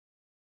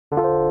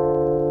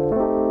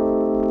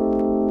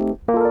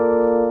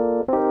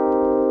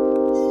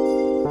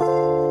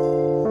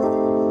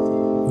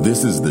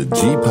This is the G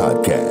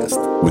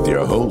Podcast with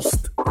your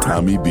host,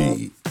 Tommy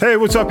B. Hey,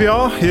 what's up,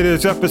 y'all? It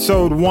is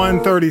episode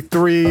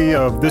 133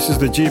 of This is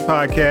the G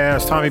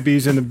Podcast. Tommy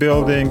B's in the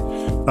building.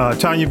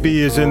 Tanya B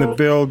is in the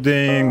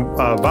building.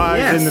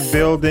 Vi's in the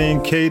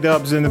building.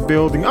 K-Dub's in the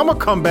building. I'm going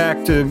to come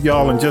back to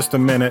y'all in just a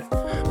minute.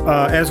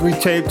 As we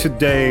tape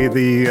today,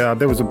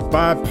 there was a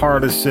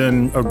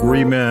bipartisan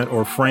agreement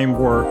or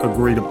framework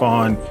agreed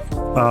upon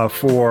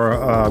for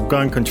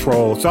gun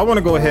control. So I want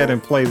to go ahead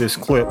and play this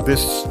clip.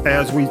 This,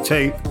 as we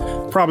tape,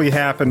 probably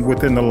happened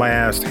within the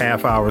last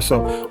half hour.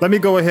 So let me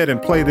go ahead and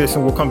play this,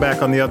 and we'll come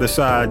back on the other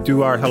side,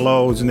 do our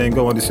hellos, and then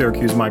go into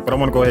Syracuse Mike. But I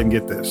want to go ahead and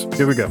get this.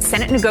 Here we go.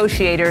 Senate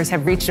negotiators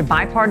have reached a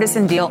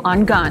bipartisan deal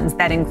on guns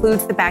that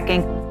includes the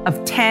backing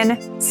of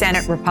 10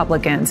 Senate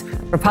Republicans.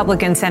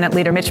 Republican Senate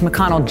Leader Mitch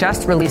McConnell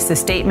just released a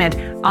statement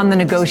on the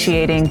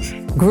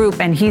negotiating group,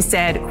 and he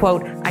said,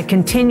 quote, "I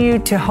continue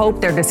to hope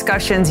their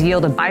discussions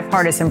yield a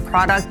bipartisan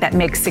product that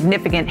makes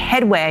significant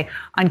headway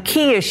on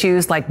key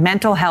issues like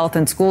mental health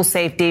and school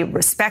safety,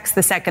 respects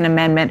the Second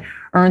Amendment,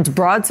 earns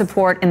broad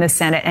support in the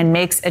Senate, and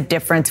makes a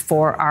difference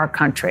for our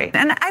country."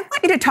 And I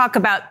want you to talk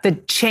about the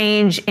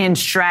change in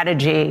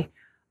strategy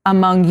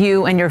among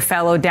you and your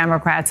fellow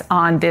Democrats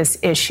on this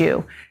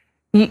issue.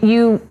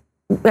 You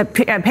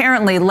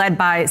apparently, led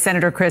by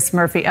Senator Chris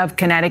Murphy of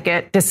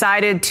Connecticut,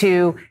 decided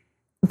to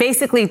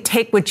basically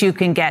take what you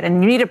can get.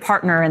 And you need a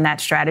partner in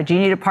that strategy. You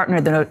need a partner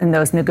in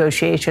those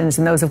negotiations.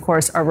 And those, of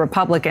course, are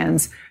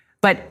Republicans.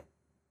 But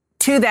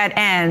to that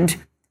end,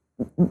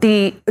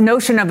 the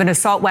notion of an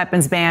assault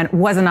weapons ban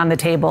wasn't on the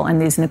table in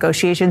these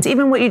negotiations.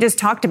 Even what you just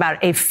talked about,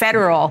 a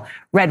federal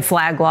red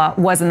flag law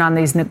wasn't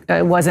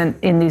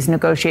in these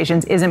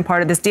negotiations, isn't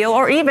part of this deal,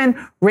 or even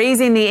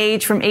raising the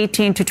age from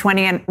 18 to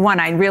 21.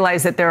 I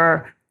realize that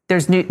there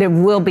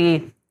will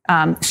be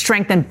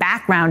strengthened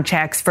background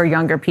checks for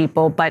younger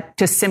people, but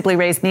to simply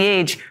raise the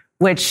age,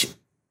 which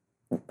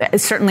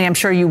certainly I'm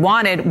sure you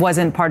wanted,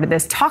 wasn't part of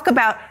this. Talk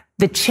about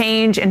the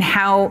change in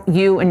how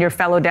you and your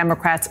fellow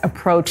Democrats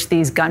approach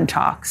these gun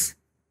talks.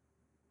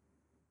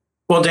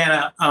 Well,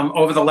 Dana,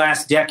 over the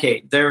last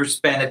decade, there's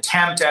been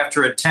attempt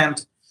after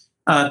attempt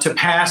to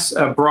pass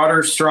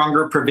broader,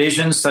 stronger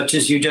provisions, such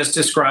as you just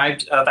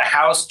described. The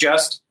House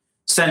just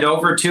sent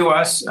over to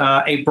us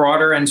a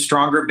broader and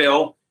stronger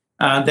bill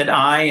that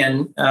I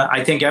and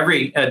I think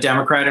every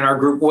Democrat in our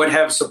group would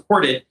have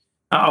supported,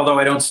 although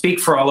I don't speak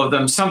for all of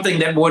them, something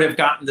that would have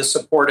gotten the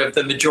support of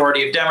the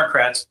majority of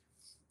Democrats.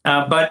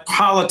 But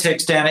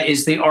politics, Dana,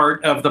 is the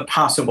art of the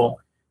possible.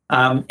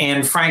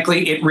 And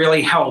frankly, it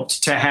really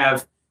helped to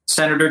have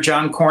Senator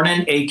John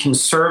Cornyn, a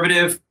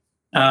conservative,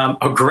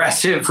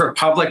 aggressive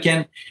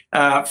Republican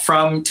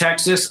from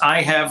Texas.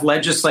 I have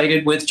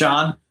legislated with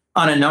John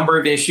on a number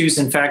of issues.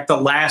 In fact, the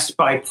last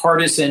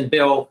bipartisan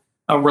bill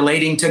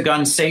relating to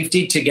gun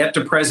safety to get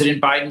to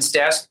President Biden's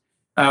desk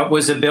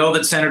was a bill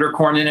that Senator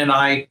Cornyn and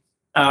I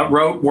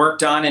wrote,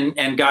 worked on,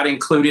 and got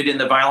included in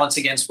the Violence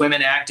Against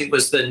Women Act. It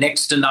was the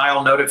NICS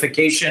denial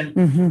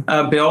notification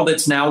bill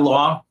that's now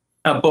law.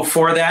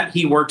 Before that,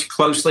 he worked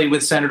closely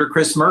with Senator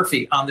Chris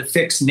Murphy on the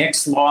Fix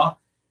NICS law.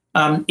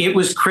 It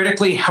was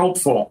critically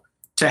helpful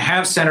to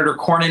have Senator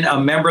Cornyn, a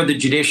member of the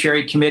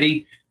Judiciary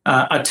Committee,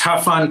 a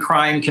tough on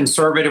crime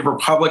conservative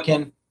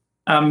Republican,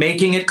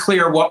 making it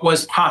clear what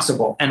was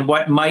possible and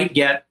what might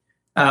get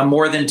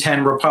more than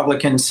 10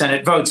 Republican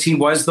Senate votes. He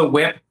was the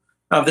whip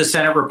of the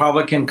Senate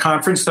Republican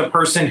Conference, the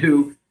person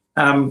who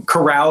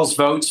corrals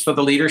votes for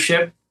the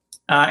leadership.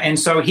 And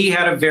so he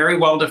had a very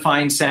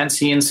well-defined sense,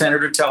 he and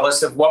Senator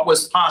Tillis, of what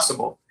was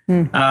possible.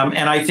 And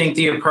I think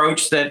the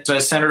approach that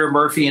Senator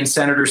Murphy and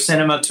Senator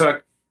Sinema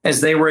took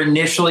as they were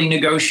initially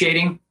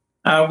negotiating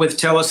with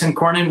Tillis and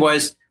Cornyn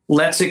was,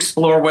 let's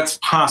explore what's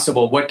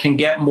possible, what can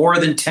get more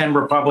than 10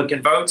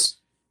 Republican votes,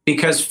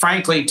 because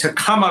frankly, to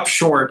come up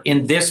short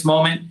in this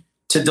moment,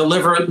 to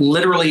deliver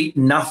literally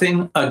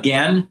nothing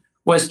again,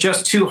 was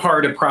just too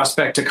hard a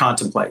prospect to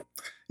contemplate.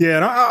 Yeah,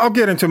 and I'll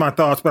get into my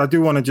thoughts, but I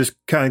do want to just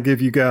kind of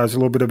give you guys a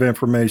little bit of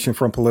information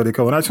from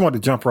Politico. And I just want to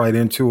jump right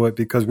into it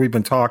because we've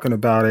been talking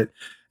about it,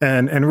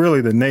 and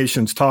really the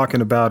nation's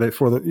talking about it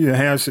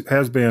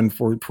has been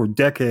for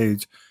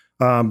decades,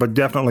 but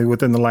definitely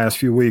within the last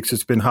few weeks,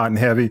 it's been hot and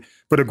heavy.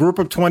 But a group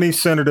of 20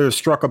 senators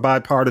struck a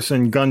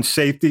bipartisan gun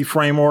safety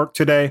framework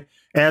today,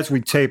 as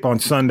we tape on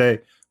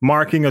Sunday,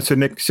 marking a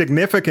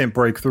significant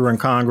breakthrough in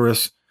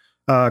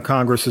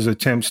Congress's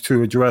attempts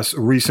to address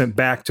recent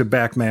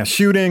back-to-back mass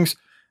shootings.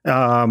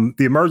 The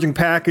emerging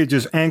package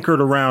is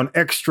anchored around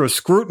extra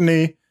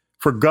scrutiny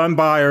for gun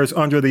buyers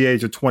under the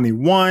age of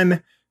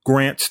 21,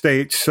 grant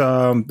states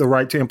the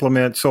right to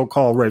implement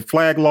so-called red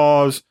flag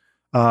laws,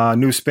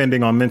 new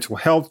spending on mental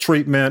health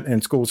treatment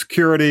and school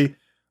security.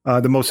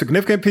 The most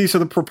significant piece of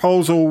the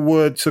proposal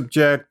would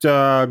subject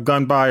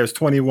gun buyers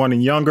 21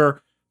 and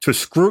younger to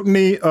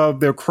scrutiny of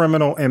their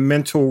criminal and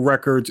mental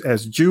records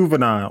as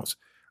juveniles.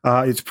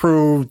 It's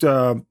proved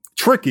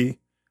tricky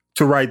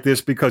to write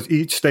this because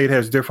each state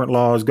has different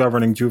laws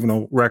governing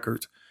juvenile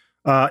records.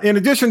 In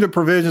addition to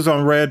provisions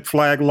on red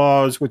flag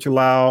laws, which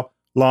allow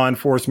law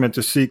enforcement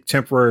to seek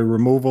temporary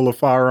removal of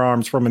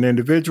firearms from an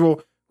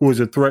individual, who is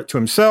a threat to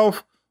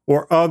himself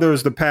or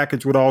others. The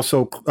package would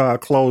also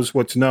close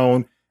what's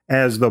known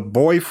as the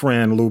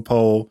boyfriend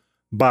loophole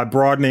by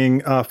broadening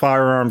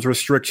firearms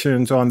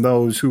restrictions on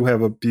those who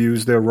have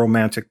abused their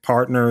romantic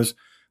partners.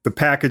 The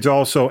package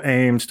also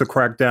aims to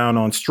crack down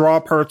on straw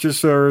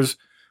purchasers,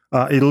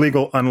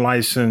 illegal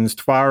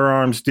unlicensed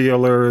firearms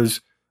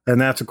dealers, and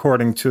that's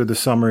according to the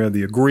summary of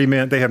the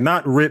agreement. They have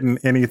not written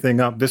anything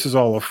up. This is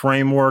all a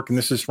framework, and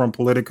this is from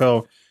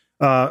Politico.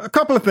 A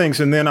couple of things,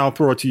 and then I'll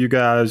throw it to you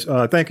guys.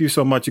 Thank you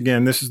so much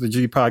again. This is the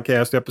G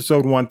Podcast,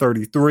 episode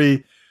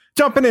 133.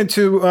 Jumping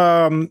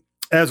into,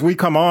 as we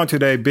come on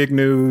today, big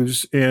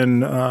news in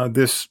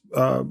this,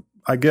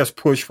 I guess,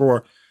 push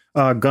for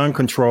gun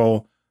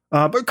control.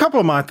 But a couple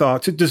of my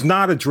thoughts. It does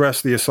not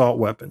address the assault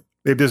weapon.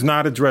 It does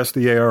not address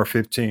the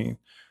AR-15.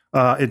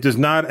 It does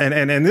not,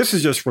 and this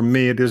is just from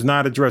me, it does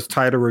not address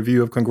tighter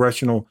review of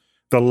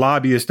the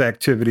lobbyist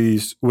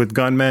activities with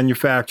gun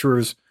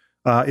manufacturers.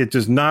 It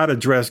does not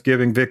address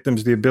giving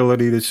victims the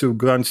ability to sue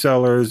gun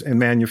sellers and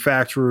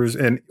manufacturers,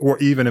 or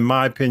even, in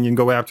my opinion,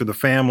 go after the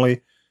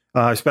family,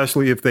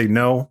 especially if they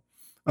know.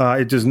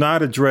 It does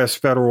not address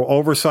federal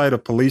oversight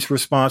of police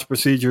response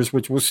procedures,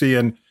 which we'll see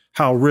in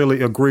how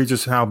really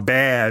egregious, how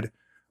bad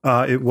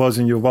it was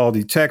in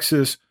Uvalde,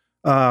 Texas.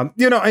 And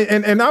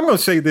I'm going to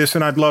say this,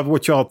 and I'd love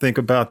what y'all think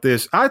about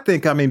this. I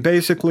think,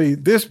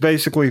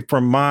 basically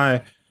from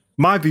my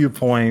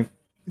viewpoint,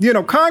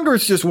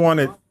 Congress just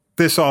wanted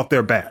this off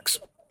their backs.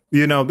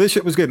 This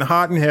shit was getting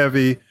hot and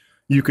heavy.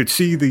 You could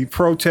see the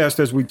protest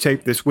as we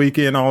taped this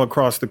weekend all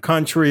across the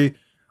country.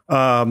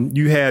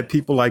 You had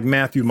people like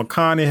Matthew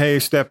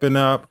McConaughey stepping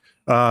up.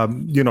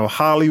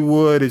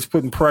 Hollywood is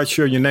putting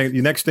pressure. Your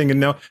next thing you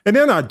know, and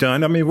they're not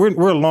done.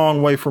 We're a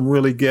long way from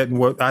really getting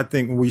what I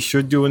think we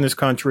should do in this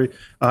country.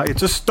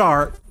 It's a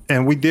start.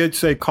 And we did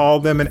say, call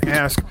them and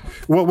ask,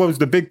 what was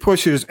the big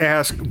push is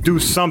ask, do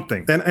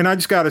something. And I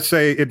just got to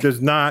say, it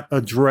does not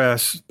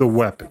address the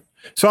weapon.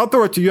 So I'll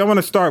throw it to you. I want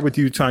to start with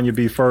you, Tanya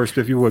B. first,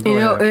 if you would. Go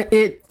ahead.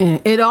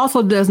 It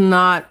also does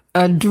not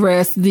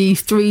address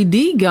these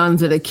 3D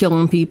guns that are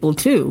killing people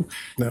too,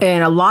 no.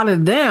 And a lot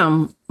of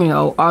them,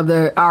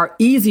 are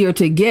easier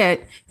to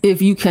get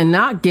if you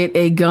cannot get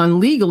a gun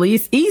legally.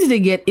 It's easy to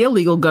get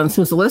illegal guns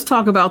too. So let's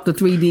talk about the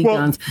 3D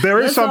guns. There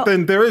is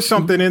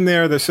something in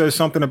there that says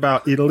something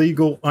about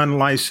illegal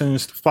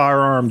unlicensed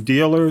firearm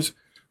dealers,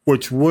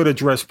 which would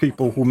address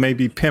people who may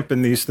be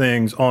pimping these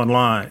things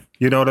online.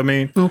 You know what I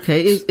mean?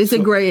 Okay, it's a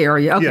gray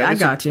area. Okay, I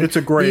got you. It's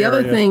a gray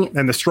area. Thing,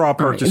 and the straw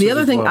purchases. The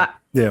other thing,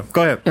 yeah,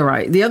 go ahead. All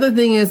right. The other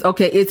thing is,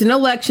 okay, it's an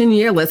election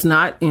year. Let's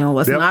not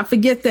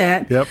forget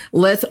that. Yep.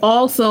 Let's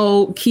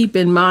also keep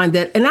in mind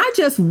that, and I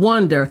just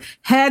wonder,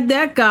 had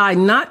that guy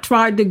not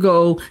tried to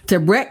go to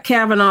Brett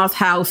Kavanaugh's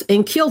house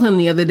and kill him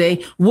the other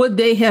day, would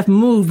they have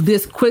moved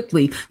this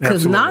quickly?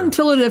 Because not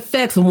until it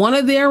affects one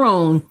of their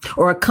own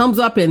or it comes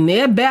up in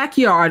their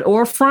backyard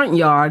or front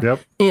yard.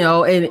 Yep.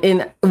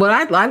 And what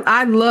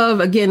I love,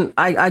 again,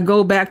 I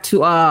go back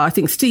to, I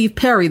think Steve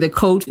Perry, the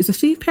coach. Is it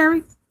Steve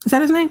Perry? Is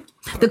that his name?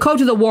 The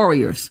coach of the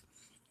Warriors.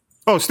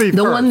 Oh, Steve Kerr.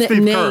 The one that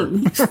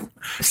named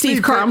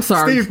Steve Kerr. I'm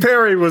sorry. Steve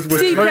Perry was with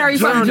Steve Perry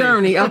from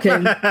Journey.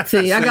 Okay.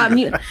 See,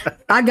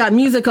 I got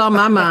music on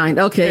my mind.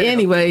 Okay.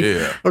 Anyway.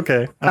 Yeah.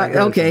 Okay.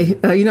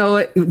 Okay. You know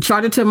what?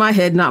 Charge it to my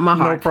head, not my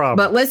heart. No problem.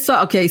 But let's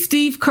talk. Okay.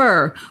 Steve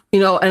Kerr,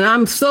 and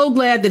I'm so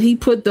glad that he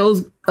put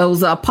those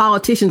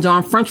politicians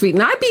on Front Street.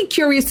 And I'd be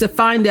curious to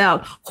find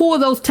out who are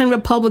those 10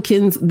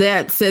 Republicans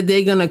that said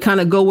they're going to kind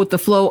of go with the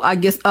flow, I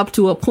guess, up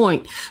to a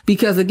point.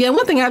 Because, again,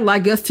 one thing I'd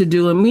like us to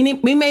do, and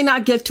we may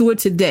not get to it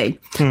today,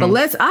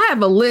 but I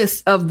have a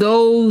list of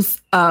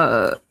those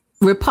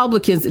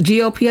Republicans,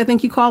 GOP, I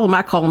think you call them.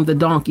 I call them the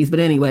donkeys. But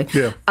anyway,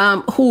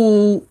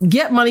 who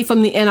get money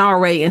from the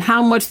NRA and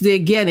how much they're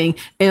getting.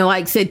 And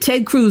like I said,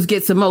 Ted Cruz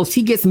gets the most.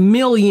 He gets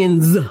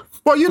millions.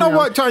 Well, you know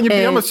what, Tanya B.,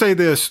 I'm going to say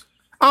this.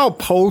 I'll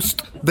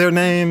post their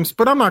names,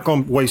 but I'm not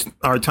going to waste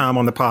our time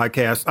on the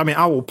podcast.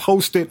 I will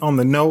post it on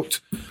the notes.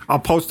 I'll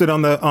post it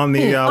on the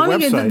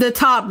website. The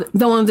top,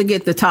 the ones that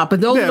get the top, but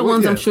those are the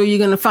ones I'm sure you're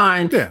going to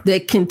find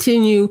that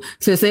continue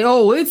to say,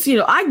 "Oh, it's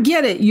I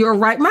get it. You're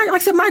right." Like I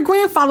said, my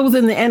grandfather was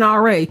in the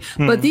NRA,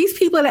 but these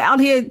people that are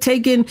out here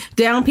taking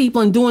down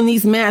people and doing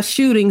these mass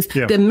shootings,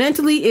 they're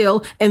mentally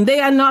ill, and they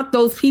are not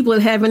those people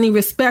that have any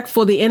respect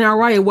for the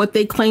NRA or what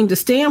they claim to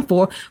stand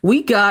for.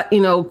 We got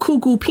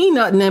Cuckoo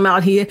Peanut and them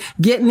out here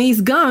getting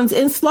these guns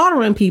and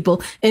slaughtering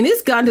people. And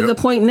it's gotten to the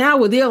point now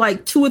where there are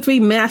like 2 or 3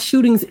 mass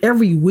shootings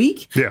every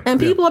week. And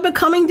people are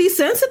becoming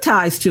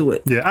desensitized to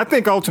it. Yeah, I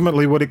think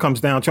ultimately what it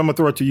comes down to, I'm going to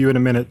throw it to you in a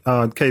minute,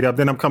 Kate,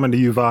 then I'm coming to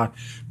you, Vi.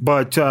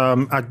 But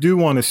I do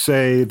want to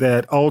say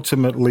that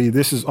ultimately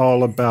this is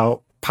all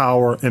about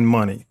power and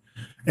money.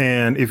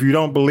 And if you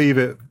don't believe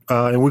it,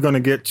 and we're going to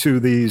get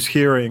to these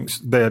hearings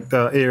that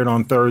aired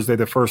on Thursday,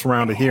 the first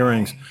round of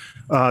hearings,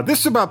 this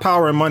is about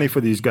power and money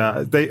for these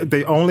guys.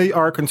 They only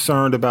are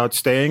concerned about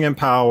staying in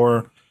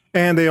power,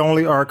 and they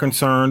only are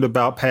concerned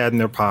about padding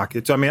their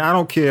pockets. I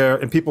don't care.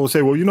 And people will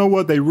say, well, you know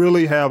what? They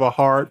really have a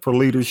heart for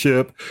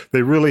leadership.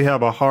 They really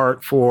have a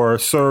heart for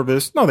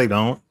service. No, they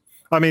don't.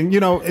 I mean,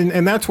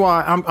 and that's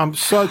why I'm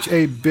such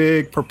a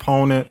big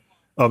proponent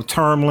of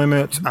term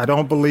limits. I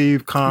don't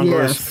believe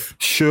Congress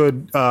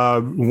should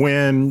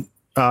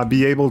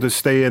be able to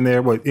stay in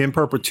there in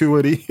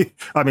perpetuity.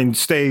 I mean,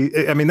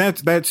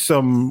 that's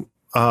some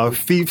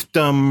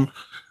fiefdom.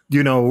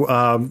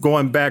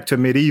 Going back to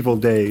medieval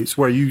days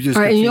where you just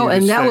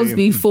and that was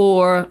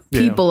before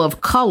people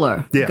of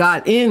color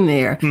got in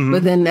there. Mm-hmm.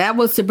 But then that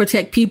was to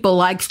protect people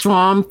like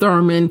Strom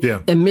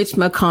Thurmond and Mitch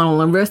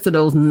McConnell and the rest of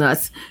those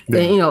nuts.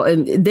 Yeah.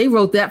 And they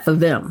wrote that for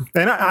them.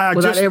 And I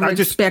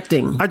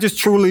just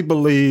truly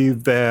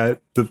believe that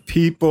the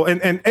people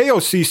and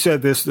AOC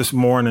said this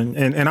morning,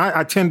 and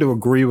I tend to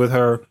agree with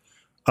her.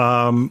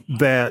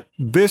 That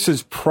this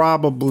is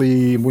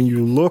probably, when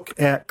you look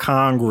at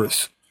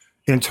Congress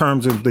in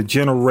terms of the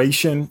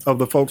generation of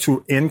the folks who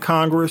are in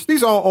Congress,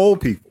 these are all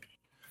old people,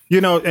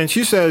 and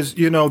she says,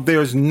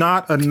 there's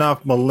not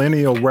enough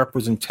millennial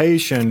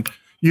representation,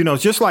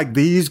 just like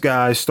these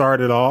guys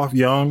started off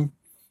young.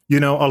 A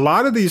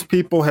lot of these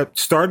people have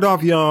started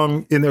off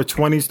young in their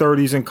 20s,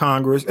 30s in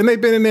Congress, and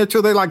they've been in there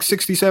till they're like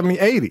 60, 70,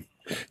 80.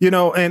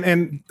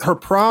 And her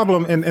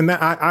problem, and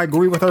that I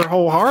agree with her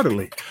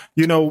wholeheartedly,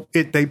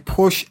 they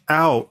push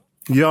out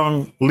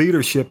young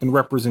leadership and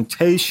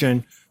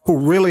representation who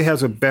really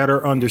has a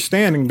better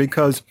understanding,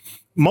 because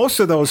most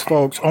of those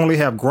folks only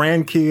have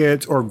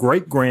grandkids or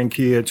great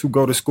grandkids who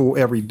go to school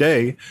every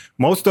day.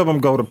 Most of them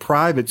go to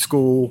private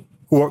school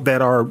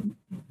that are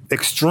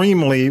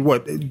extremely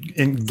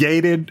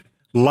gated,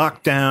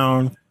 locked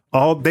down.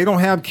 They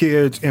don't have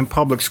kids in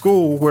public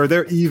school where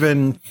they're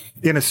even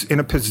in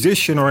a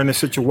position or in a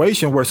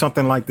situation where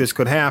something like this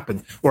could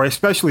happen, or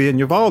especially in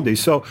Uvalde.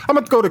 So I'm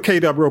going to go to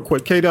K-Dub real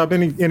quick. K-Dub,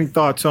 any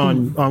thoughts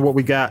on what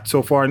we got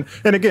so far?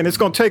 And again, it's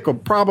going to take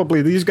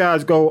probably these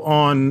guys go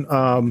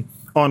on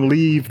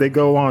leave. They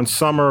go on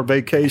summer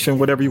vacation,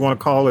 whatever you want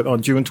to call it,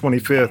 on June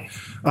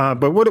 25th.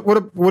 But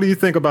what do you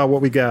think about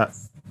what we got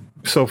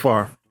so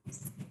far?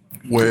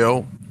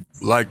 Well,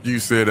 like you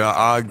said,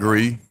 I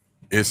agree.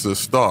 It's a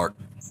start.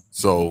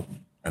 So,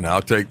 and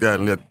I'll take that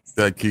and let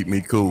that keep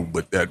me cool.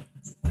 But that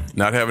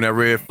not having that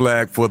red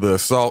flag for the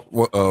assault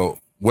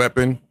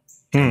weapon,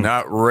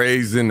 not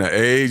raising the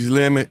age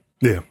limit,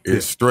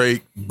 is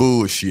straight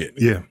bullshit.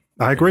 Yeah,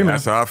 I agree, man.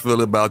 That's how I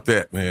feel about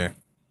that, man.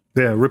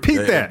 Yeah,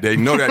 repeat that. They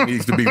know that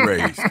needs to be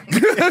raised.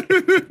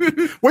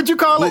 What'd you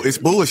call it? It's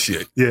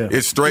bullshit. Yeah.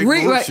 It's straight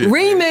bullshit.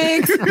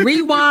 Remix,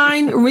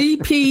 rewind,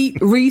 repeat,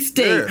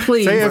 restate,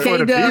 please. Say it for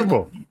the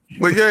people.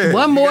 But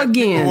one more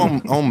again.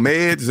 On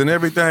meds and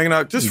everything,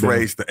 just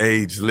raise the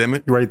age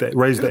limit.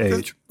 Raise the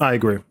age. I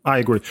agree.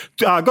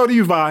 Go to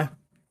you, Vi.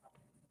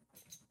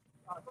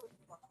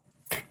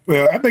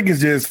 Well, I think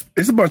it's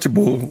a bunch of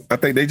bull. I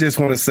think they just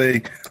want to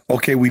say,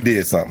 okay, we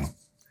did something.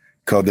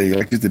 Because they,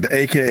 like you said, the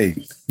AKA.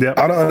 Yeah.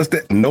 I don't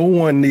understand. No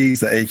one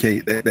needs the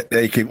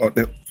AK.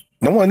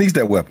 No one needs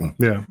that weapon.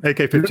 Yeah,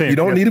 AK-15. You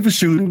don't need it for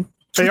shooting.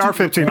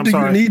 AR-15, I'm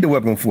sorry. What do you need the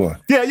weapon for?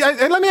 Yeah,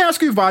 and let me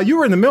ask you, Vi, you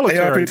were in the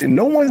military. AR-15,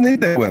 no one needs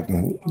that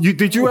weapon.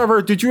 Did you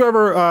ever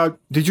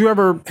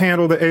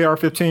handle the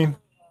AR-15?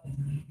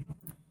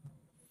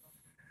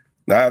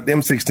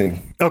 M16.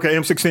 Okay,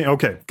 M16.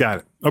 Okay, got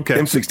it. Okay.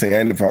 M16,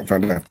 and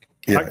found out.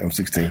 Yeah,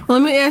 M16.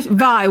 Let me ask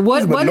Vi,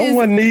 what no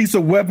one needs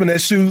a weapon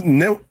that shoots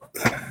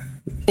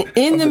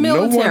in the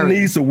military. No one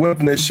needs a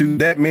weapon that shoots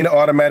that many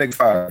automatic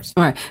fires.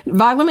 All right,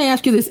 Vi, let me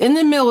ask you this: in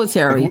the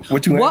military,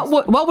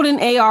 what would an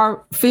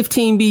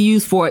AR-15 be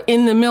used for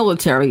in the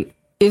military?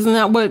 Isn't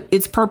that what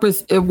its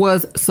purpose it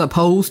was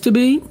supposed to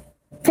be?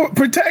 For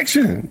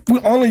protection. We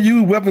only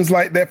use weapons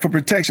like that for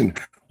protection.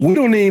 We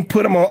don't even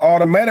put them on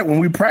automatic when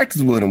we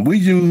practice with them. We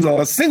use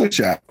a single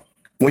shot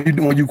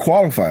when you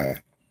qualify.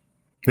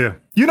 Yeah.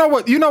 You know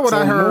what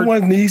I heard? No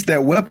one needs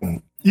that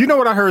weapon. You know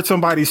what I heard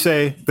somebody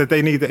say, that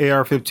they need the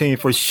AR-15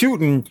 for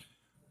shooting,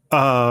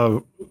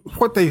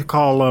 what do they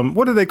call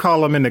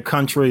them in the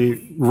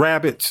country?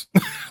 Rabbits.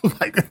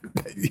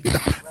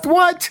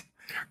 What?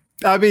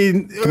 I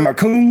mean,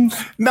 raccoons?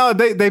 No,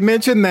 they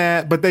mentioned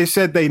that, but they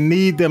said they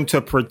need them to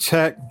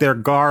protect their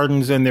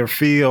gardens and their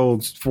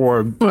fields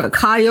for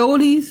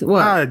coyotes.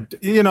 What?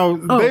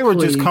 They were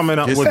just coming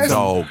up with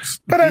dogs.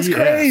 But that's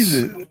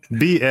crazy.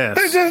 BS.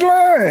 They're just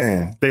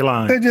lying.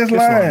 They're just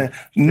lying.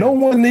 No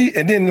one need.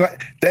 And then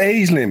the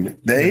age limit.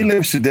 The age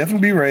limit should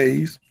definitely be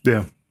raised.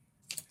 Yeah.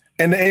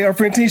 And the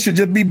AR-15 should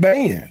just be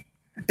banned.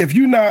 If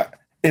you're not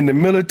in the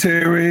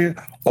military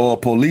or a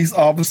police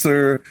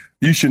officer,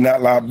 you should not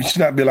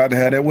be allowed to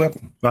have that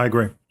weapon. I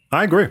agree.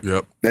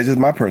 Yep. That's just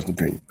my personal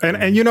opinion.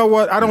 And you know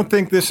what? I don't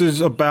think this is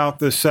about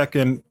the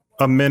Second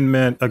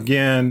Amendment.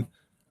 Again,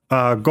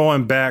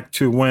 going back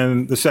to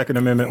when the Second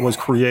Amendment was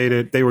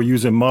created, they were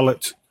using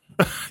mullets.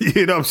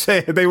 You know what I'm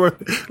saying? They were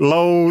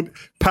load,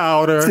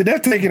 powder. See, they're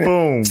taking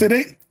boom. it. So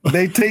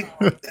they take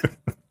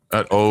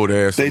that old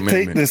ass. They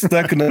amendment. take the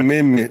Second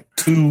Amendment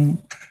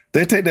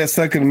They take that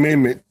Second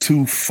Amendment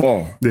too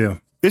far. Yeah.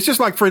 It's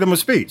just like freedom of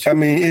speech. I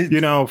mean,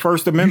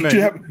 First Amendment,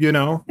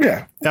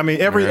 Yeah. I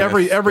mean,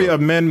 every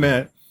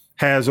amendment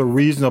has a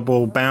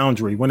reasonable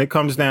boundary. When it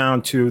comes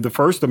down to the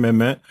First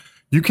Amendment,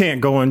 You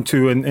can't go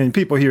into, and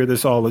people hear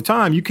this all the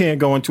time, you can't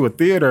go into a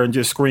theater and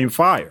just scream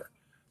fire.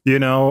 You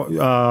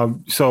know,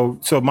 so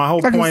my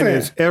whole point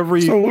is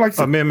every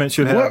amendment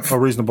should have a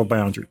reasonable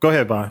boundary. Go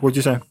ahead, Vi. What'd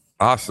you say?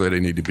 I say they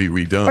need to be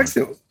redone. Like I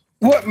said,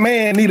 what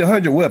man need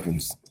 100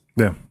 weapons?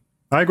 Yeah,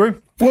 I agree.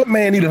 What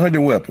man need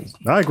 100 weapons?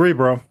 I agree,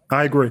 bro.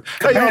 I agree.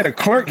 I had a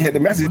clerk hit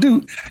him. I said,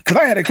 dude, because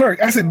I had a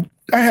clerk. I said,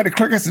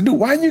 dude,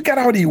 why you got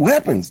all these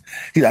weapons?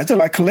 He said, I just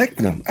like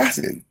collecting them. I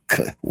said,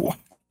 what?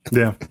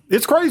 Yeah,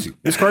 it's crazy.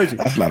 It's crazy.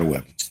 That's a lot of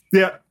weapons.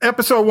 Yeah,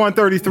 episode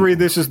 133.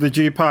 This is the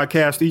G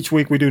Podcast. Each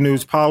week we do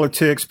news,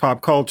 politics,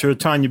 pop culture.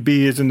 Tanya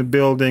B is in the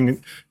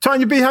building.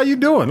 Tanya B, how you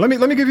doing? Let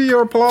me give you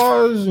your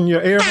applause and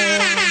your air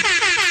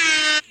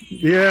horn.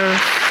 Yeah.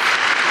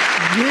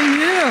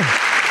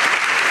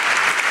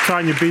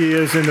 Tanya B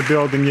is in the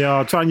building,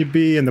 y'all. Tanya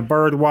B and the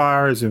Bird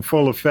Wire is in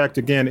full effect.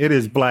 Again, it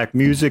is Black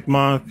Music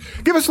Month.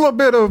 Give us a little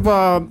bit of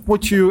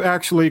what you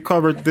actually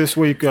covered this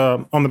week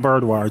on the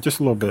Bird Wire. Just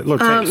a little bit.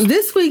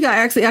 This week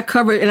I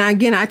covered, and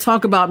again, I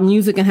talk about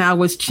music and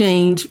how it's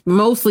changed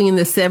mostly in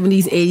the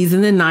 70s, 80s,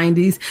 and the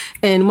 90s.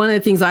 And one of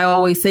the things I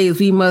always say is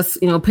we must,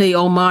 pay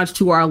homage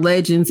to our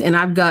legends. And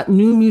I've got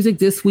new music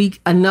this week,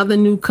 another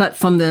new cut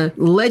from the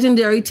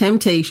legendary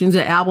Temptations.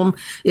 The album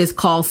is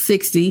called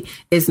 60.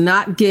 It's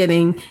not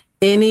getting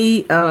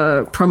any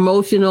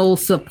promotional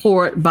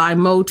support by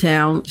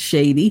Motown,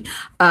 Shady,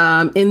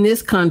 in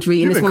this country.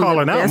 You've been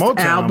calling out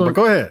Motown, but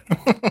go ahead.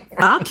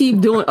 I'll keep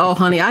doing. Oh,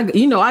 honey, I'm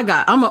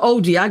an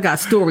OG. I got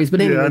stories,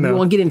 but anyway, we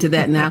won't get into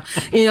that now.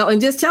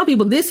 And just tell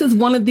people this is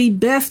one of the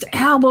best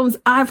albums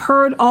I've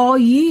heard all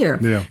year.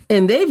 Yeah.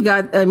 And they've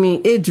got,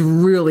 it's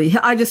really,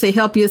 I just say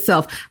help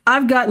yourself.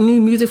 I've got new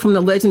music from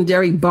the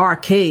legendary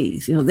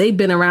Bar-Kays. They've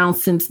been around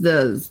since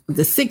the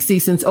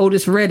 60s, since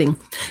Otis Redding.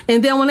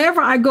 And then whenever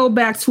I go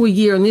back to a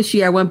year, and this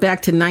year I went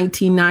back to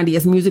 1990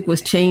 as music was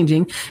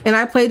changing, and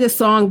I played a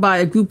song by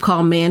a group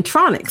called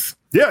Mantronix.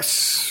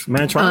 Yes,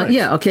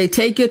 Mantronix.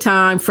 Take your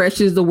time, fresh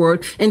is the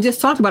word, and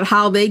just talked about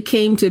how they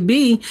came to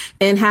be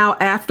and how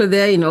after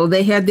that,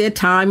 they had their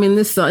time in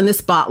the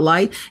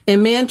spotlight.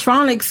 And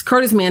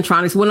Curtis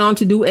Mantronix went on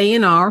to do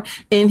A&R,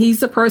 and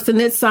he's the person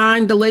that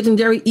signed the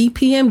legendary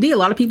EPMD. A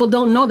lot of people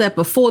don't know that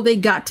before they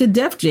got to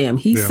Def Jam,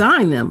 he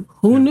signed them.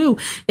 Who knew?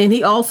 And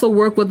he also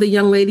worked with a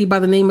young lady by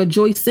the name of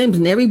Joyce Sims,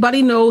 and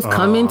everybody knows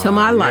Come Into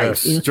My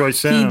Life.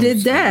 Joyce Sims. He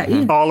did that.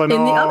 All in all.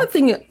 And the other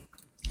thing...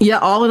 Yeah,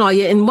 all in all,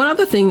 yeah. And one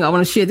other thing I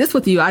want to share this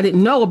with you, I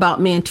didn't know about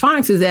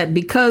Mantronix, is that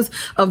because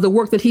of the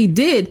work that he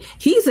did,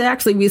 he's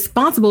actually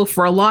responsible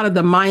for a lot of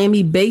the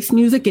Miami bass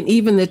music and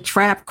even the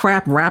trap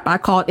crap rap, I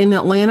call it, in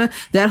Atlanta.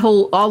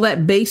 All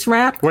that bass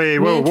rap. Wait,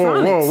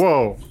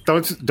 whoa.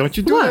 Don't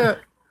you do that.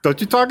 Don't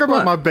you talk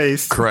about my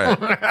bass. Crap.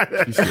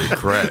 She said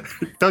crap.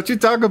 Don't you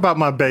talk about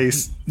my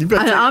bass. You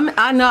better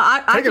I know.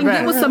 I can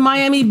get with some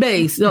Miami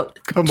bass.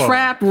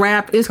 Trap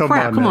rap is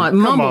crap. Come on.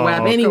 Mumble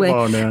rap. Anyway,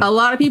 a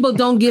lot of people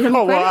don't give him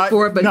credit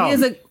for it, but he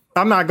is a...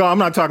 I'm not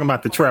talking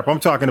about the trap. I'm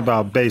talking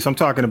about bass. I'm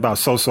talking about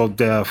So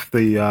Def, my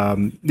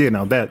boo.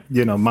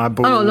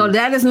 Oh, no,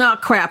 that is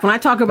not crap. When I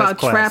talk about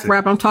trap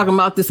rap, I'm talking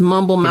about this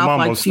mumble mouth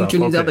like Future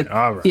and these other.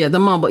 Right. Yeah, the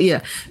mumble.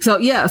 Yeah. So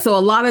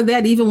a lot of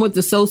that, even with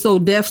the So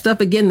Def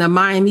stuff, again, the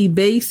Miami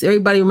bass,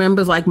 everybody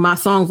remembers like my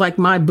songs like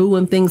My Boo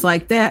and things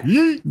like that.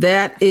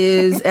 That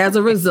is as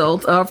a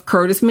result of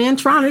Curtis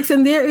Mantronix.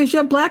 And there is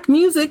your Black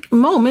music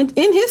moment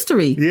in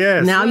history.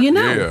 Yes. Now you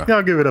know. Yeah.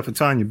 Y'all give it up for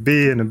Tanya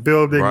B in the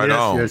building. Right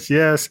on.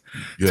 Yes.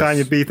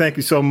 Tanya B, thank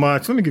you so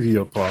much. Let me give you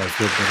your applause.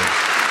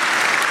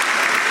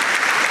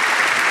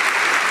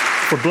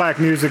 For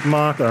Black Music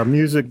Month, our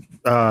music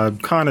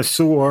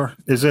connoisseur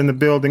is in the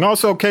building.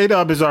 Also,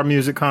 K-Dub is our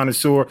music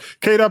connoisseur.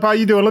 K-Dub, how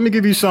you doing? Let me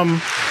give you some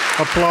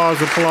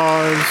applause.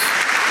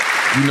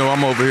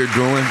 I'm over here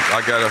doing,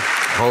 I got a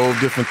whole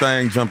different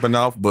thing jumping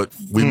off, but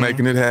we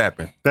making it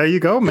happen. There you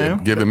go,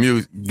 man.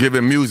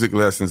 Giving music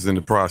lessons in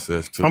the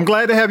process, too. I'm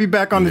glad to have you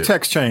back on the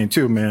text chain,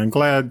 too, man.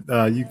 Glad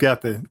you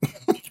got the...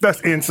 That's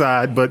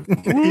inside, but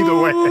either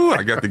way.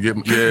 I got to get...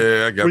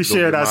 Yeah, I got we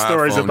shared our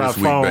stories about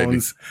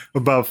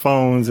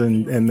phones,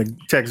 and the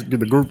text, the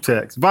group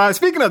text. But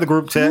speaking of the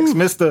group text,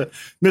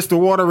 Mr.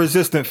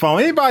 Water-resistant phone.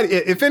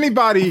 If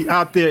anybody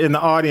out there in the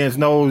audience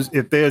knows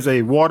if there's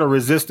a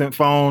water-resistant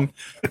phone,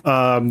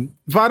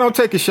 if I don't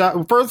take a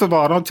shower, first of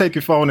all, don't take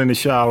your phone in the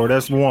shower.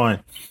 That's one.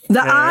 The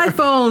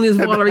iPhone is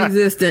water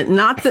resistant,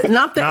 not the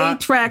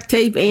 8-track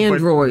tape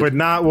Android, but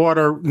not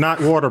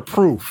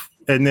waterproof.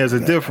 And there's a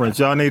difference.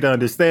 Y'all need to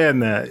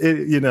understand that.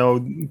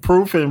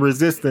 Proof and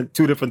resistant,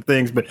 two different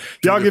things. But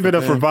y'all give it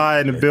up for Vi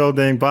in the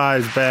building. Vi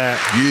is back.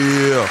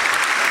 Yeah.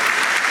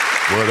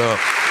 What up?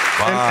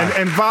 Vi.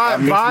 And Vi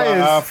is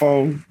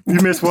iPhone.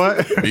 You miss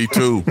what? Me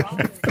too.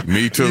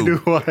 You do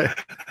what?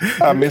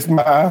 I miss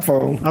my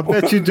iPhone. I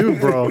bet you do,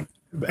 bro.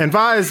 And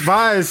Vi is,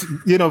 Vi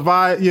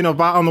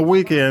on the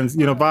weekends,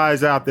 Vi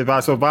is out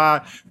there. So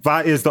Vi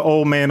is the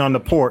old man on the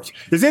porch.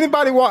 Is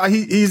anybody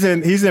he's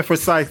in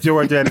Forsyth,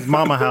 Georgia at his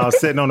mama house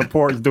sitting on the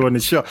porch doing the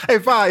show. Hey,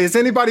 Vi, is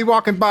anybody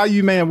walking by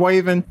you, man,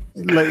 waving?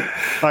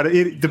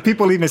 Do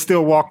people even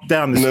still walk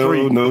down the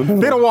street? No.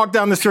 They don't walk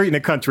down the street in the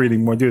country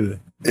anymore, do they?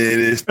 It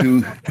is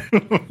too.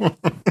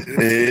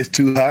 It's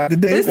too hot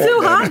today. It's too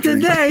hot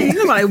today.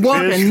 You're like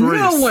walking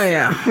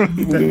nowhere.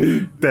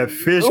 that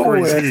fish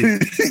grease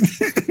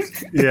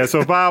heat. Yeah.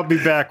 So I'll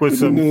be back with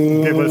some.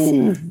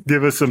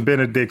 Give us some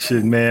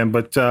benediction, man.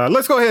 But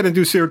let's go ahead and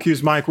do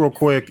Syracuse Mike real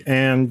quick,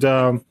 and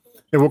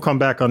we'll come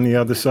back on the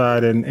other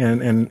side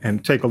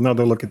and take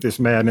another look at this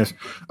madness.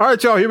 All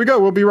right, y'all. Here we go.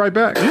 We'll be right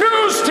back.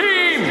 News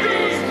team,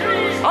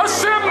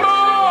 assemble!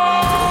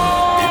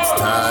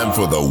 Time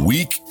for the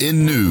Week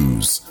in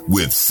News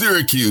with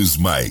Syracuse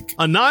Mike.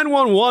 A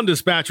 911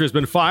 dispatcher has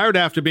been fired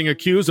after being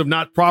accused of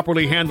not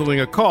properly handling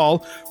a call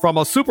from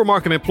a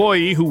supermarket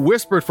employee who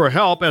whispered for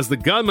help as the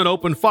gunman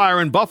opened fire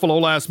in Buffalo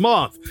last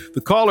month.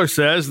 The caller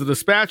says the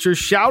dispatcher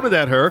shouted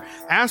at her,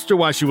 asked her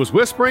why she was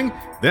whispering,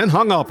 then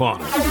hung up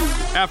on her.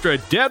 After a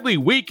deadly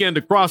weekend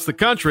across the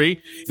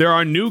country, there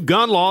are new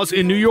gun laws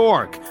in New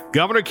York.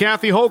 Governor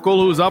Kathy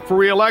Hochul, who is up for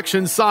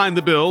re-election, signed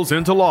the bills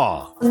into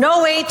law.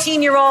 No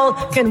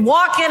 18-year-old can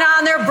walk in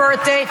on their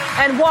birthday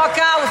and walk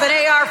out with an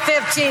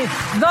AR-15.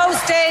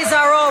 Those days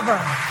are over.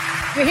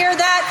 You hear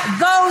that?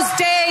 Those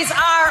days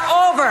are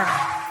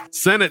over.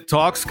 Senate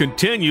talks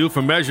continue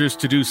for measures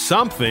to do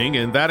something,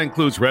 and that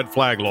includes red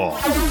flag law.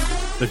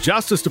 The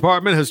Justice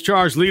Department has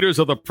charged leaders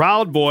of the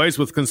Proud Boys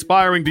with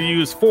conspiring to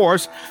use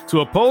force to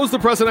oppose the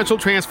presidential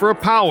transfer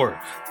of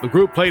power. The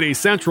group played a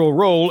central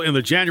role in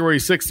the January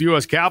 6th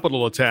U.S.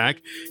 Capitol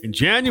attack. In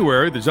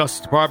January, the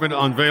Justice Department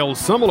unveiled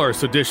similar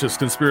seditious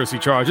conspiracy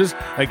charges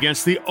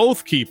against the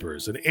Oath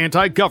Keepers, an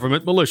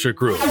anti-government militia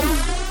group.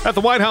 At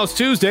the White House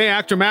Tuesday,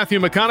 actor Matthew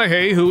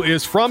McConaughey, who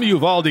is from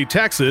Uvalde,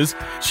 Texas,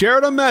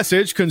 shared a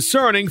message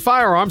concerning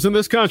firearms in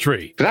this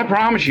country. Because I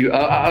promise you,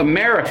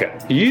 America,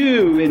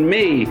 you and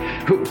me,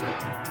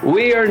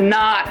 we are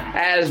not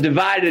as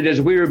divided as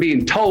we were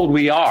being told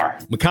we are.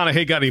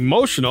 McConaughey got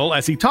emotional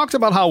as he talked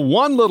about how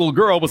one little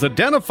girl was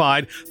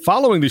identified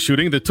following the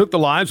shooting that took the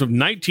lives of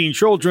 19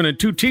 children and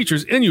 2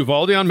 teachers in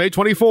Uvalde on May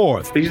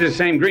 24th. These are the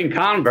same green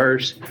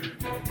Converse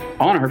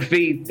on her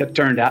feet that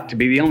turned out to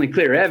be the only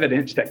clear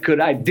evidence that could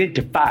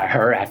identify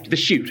her after the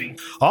shooting.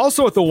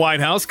 Also at the White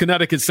House,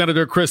 Connecticut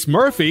Senator Chris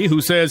Murphy,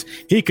 who says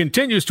he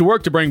continues to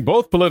work to bring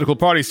both political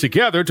parties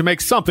together to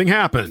make something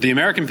happen. The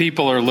American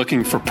people are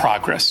looking for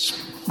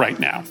progress right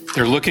now.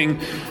 They're looking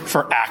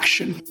for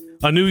action.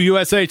 A new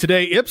USA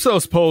Today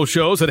Ipsos poll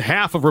shows that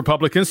half of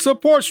Republicans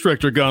support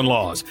stricter gun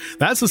laws.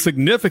 That's a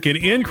significant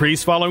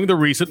increase following the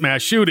recent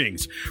mass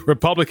shootings.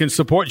 Republican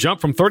support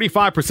jumped from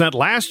 35%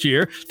 last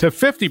year to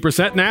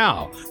 50%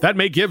 now. That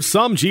may give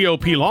some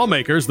GOP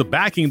lawmakers the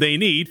backing they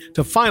need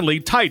to finally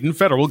tighten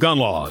federal gun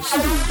laws.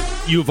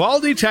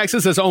 Uvalde,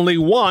 Texas has only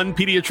one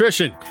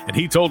pediatrician, and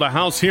he told a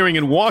House hearing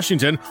in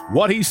Washington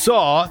what he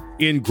saw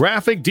in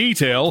graphic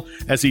detail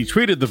as he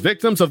treated the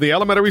victims of the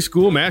elementary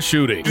school mass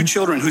shooting. 2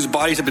 children whose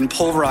bodies have been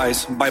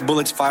pulverized by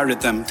bullets fired at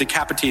them,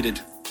 decapitated,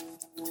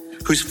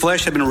 whose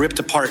flesh had been ripped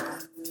apart,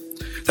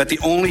 that the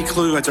only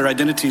clue at their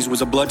identities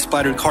was a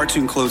blood-splattered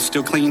cartoon clothes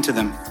still clinging to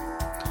them.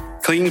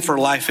 Clinging for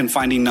life and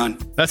finding none.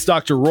 That's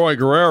Dr. Roy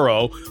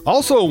Guerrero.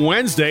 Also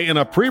Wednesday, in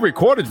a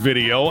pre-recorded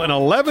video, an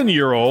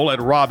 11-year-old at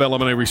Robb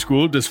Elementary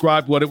School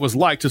described what it was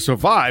like to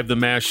survive the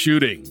mass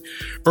shooting.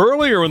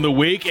 Earlier in the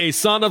week, a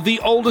son of the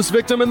oldest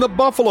victim in the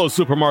Buffalo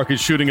supermarket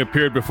shooting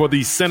appeared before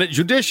the Senate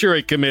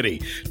Judiciary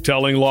Committee,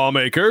 telling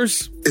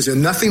lawmakers, "Is there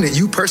nothing that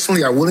you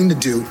personally are willing to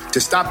do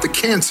to stop the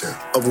cancer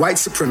of white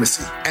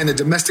supremacy and the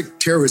domestic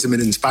terrorism it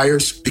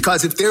inspires?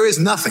 Because if there is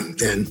nothing,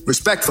 then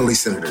respectfully,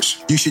 senators,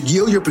 you should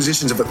yield your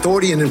positions of authority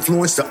and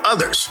influence to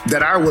others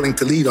that are willing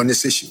to lead on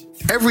this issue.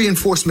 Every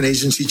enforcement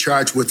agency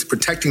charged with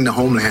protecting the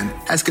homeland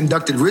has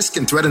conducted risk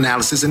and threat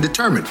analysis and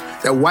determined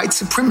that white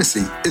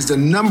supremacy is the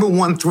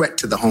 #1 threat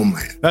to the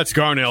homeland." That's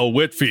Garnell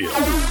Whitfield.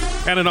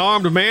 And an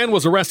armed man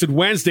was arrested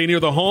Wednesday near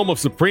the home of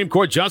Supreme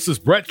Court Justice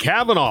Brett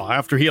Kavanaugh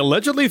after he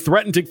allegedly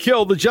threatened to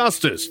kill the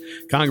justice.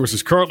 Congress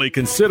is currently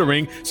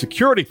considering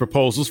security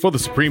proposals for the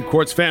Supreme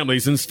Court's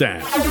families and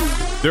staff.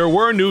 There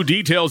were new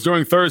details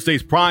during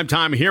Thursday's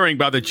primetime hearing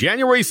by the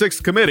January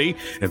 6th committee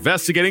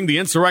investigating the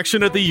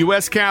insurrection at the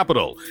U.S.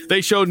 Capitol. They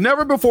showed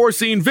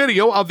never-before-seen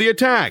video of the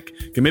attack.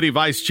 Committee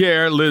Vice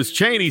Chair Liz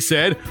Cheney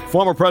said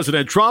former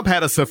President Trump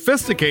had a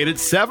sophisticated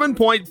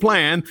 7-point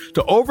plan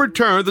to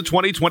overturn the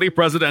 2020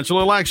 presidential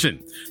election.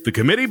 The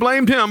committee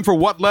blamed him for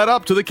what led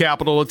up to the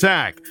Capitol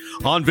attack.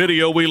 On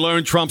video, we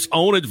learned Trump's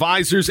own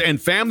advisors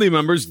and family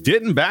members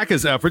didn't back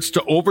his efforts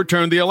to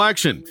overturn the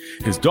election.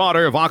 His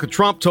daughter, Ivanka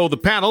Trump, told the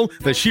panel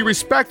that she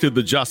respected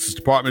the Justice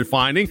Department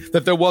finding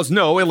that there was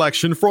no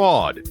election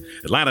fraud.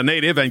 Atlanta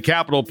native and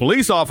Capitol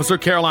Police Officer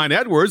Caroline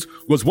Edwards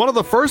was one of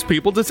the first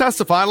people to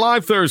testify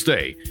live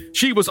Thursday.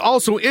 She was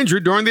also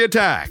injured during the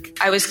attack.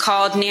 I was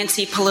called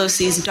Nancy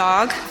Pelosi's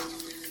dog,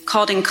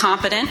 called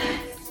incompetent,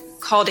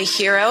 called a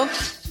hero,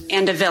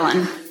 and a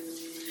villain.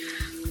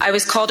 I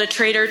was called a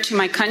traitor to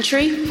my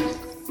country,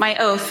 my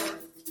oath,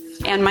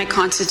 and my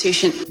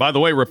Constitution. By the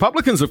way,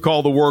 Republicans have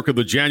called the work of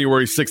the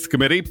January 6th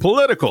committee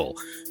political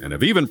and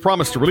have even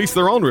promised to release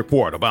their own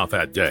report about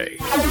that day.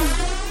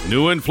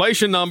 New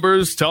inflation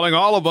numbers telling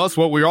all of us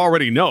what we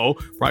already know.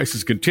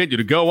 Prices continue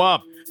to go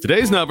up.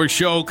 Today's numbers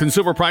show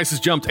consumer prices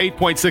jumped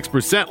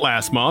 8.6%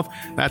 last month.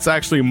 That's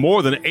actually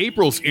more than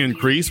April's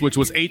increase, which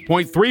was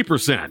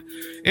 8.3%.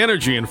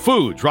 Energy and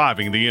food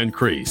driving the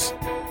increase.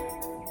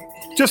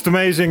 Just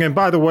amazing. And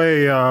by the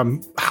way,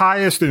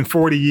 highest in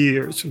 40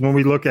 years when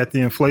we look at the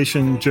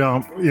inflation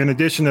jump. In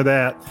addition to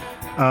that,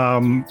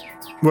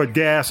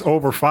 gas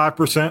over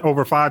 5%,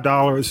 over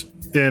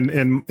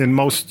 $5 in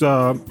most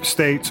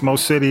states,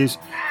 most cities.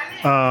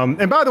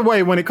 And by the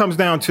way, when it comes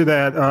down to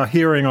that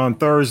hearing on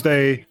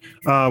Thursday,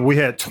 we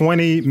had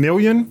 20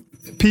 million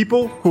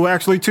people who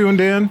actually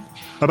tuned in,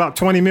 about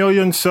 20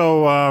 million.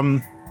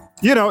 So,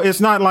 it's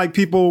not like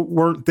people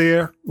weren't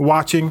there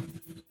watching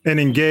and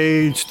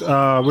engaged.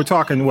 We're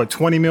talking,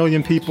 20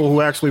 million people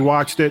who actually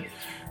watched it.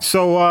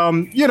 So,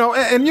 and you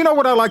know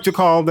what I like to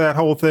call that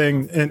whole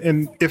thing?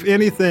 And if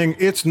anything,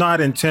 it's not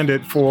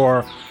intended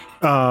for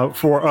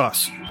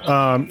us.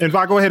 And if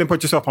I go ahead and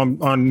put yourself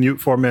on mute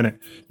for a minute,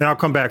 then I'll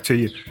come back to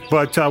you.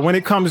 But when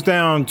it comes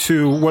down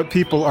to what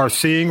people are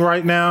seeing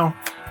right now,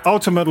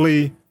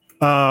 ultimately,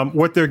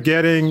 what they're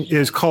getting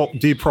is cult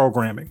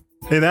deprogramming.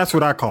 And that's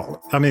what I call it.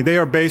 I mean, they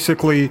are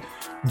basically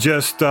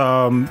just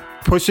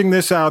pushing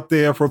this out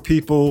there for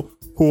people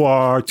who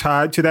are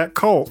tied to that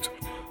cult.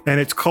 And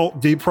it's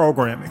cult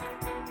deprogramming.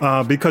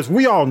 Because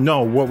we all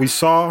know what we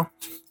saw.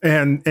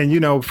 And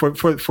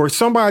for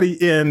somebody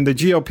in the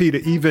GOP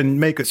to even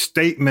make a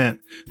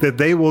statement that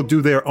they will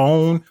do their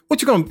own,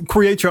 what you going to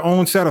create your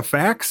own set of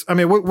facts? I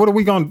mean, what are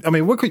we going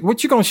to,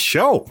 what you going to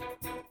show?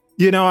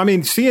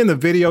 Seeing the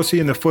video,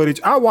 seeing the footage,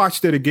 I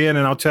watched it again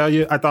and I'll tell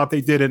you, I thought they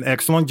did an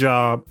excellent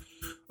job.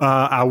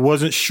 I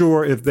wasn't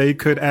sure if they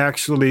could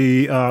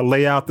actually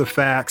lay out the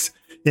facts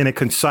in a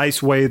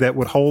concise way that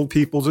would hold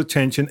people's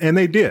attention. And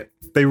they did.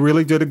 They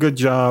really did a good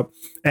job.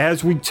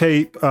 As we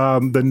tape,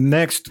 the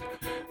next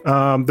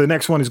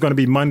one is going to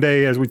be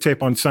Monday as we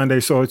tape on Sunday.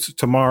 So it's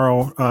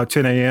tomorrow,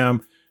 10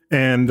 a.m.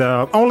 And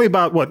only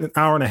about, an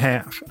hour and a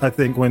half, I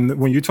think,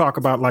 when you talk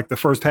about like the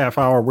first half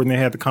hour when they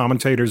had the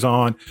commentators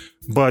on.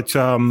 But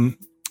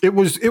it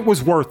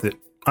was worth it,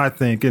 I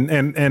think.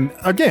 And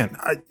again,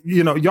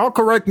 y'all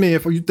correct me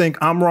if you think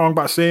I'm wrong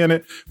by saying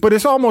it, but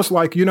it's almost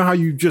like, how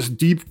you just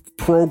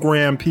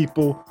deprogram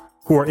people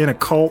who are in a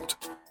cult.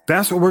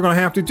 That's what we're going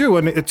to have to do.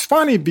 And it's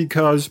funny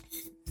because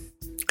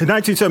in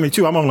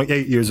 1972, I'm only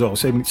 8 years old,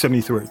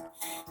 73.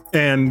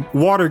 And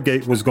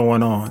Watergate was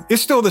going on.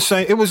 It's still the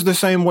same. It was the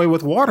same way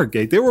with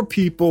Watergate. There were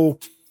people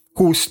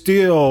who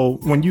still,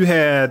 when you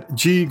had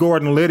G.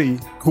 Gordon Liddy,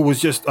 who was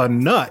just a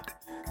nut,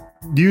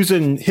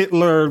 using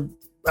Hitler.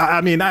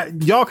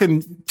 Y'all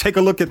can take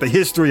a look at the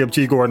history of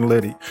G. Gordon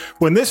Liddy.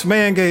 When this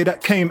man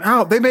came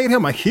out, they made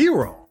him a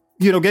hero.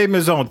 Gave him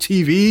his own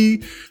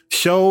TV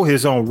show,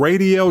 his own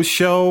radio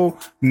show,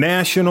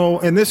 national,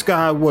 and this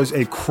guy was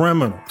a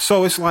criminal.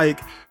 So it's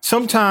like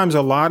sometimes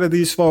a lot of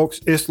these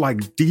folks, it's like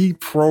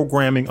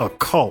deprogramming a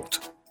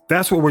cult.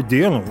 That's what we're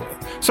dealing with.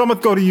 So I'm going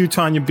to go to you,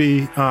 Tanya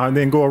B., and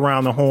then go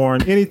around the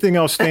horn. Anything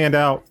else stand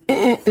out?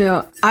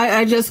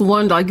 I just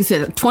wonder, like you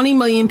said, 20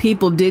 million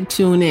people did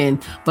tune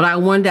in, but I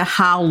wonder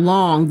how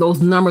long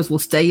those numbers will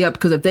stay up,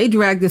 because if they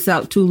drag this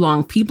out too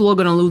long, people are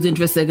going to lose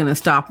interest. They're going to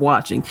stop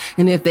watching.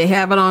 And if they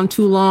have it on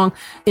too long,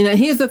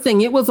 here's the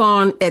thing, it was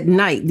on at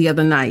night the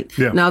other night.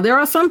 Yeah. Now, there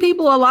are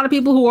a lot of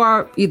people who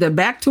are either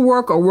back to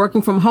work or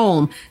working from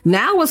home.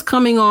 Now it's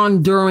coming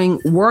on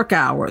during work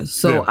hours.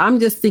 So I'm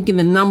just thinking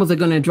the numbers are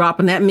going to drop,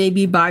 and that may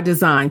be by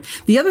design.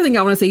 The other thing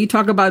I want to say, you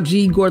talk about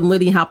G. Gordon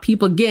Liddy, how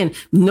people, again,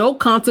 no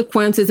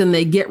consequences and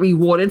they get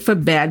rewarded for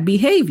bad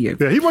behavior.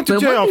 Yeah, he went to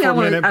jail for a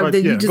minute, but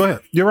go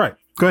ahead. You're right.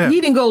 Go ahead.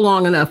 He didn't go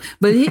long enough.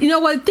 But you know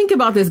what? Think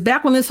about this.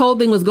 Back when this whole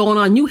thing was going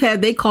on,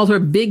 they called her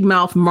Big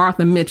Mouth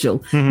Martha Mitchell.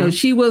 Mm-hmm.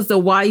 She was the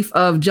wife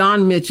of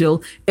John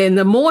Mitchell. And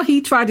the more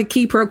he tried to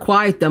keep her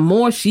quiet, the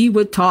more she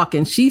would talk.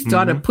 And she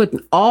started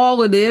putting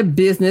all of their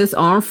business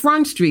on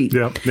Front Street.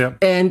 Yeah.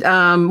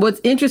 And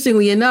what's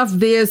interestingly enough,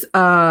 there's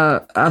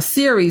a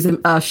series,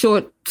 a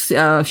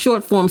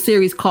short form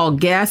series called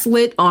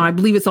Gaslit on, I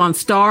believe it's on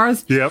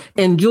Stars. Yep.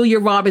 And Julia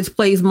Roberts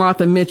plays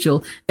Martha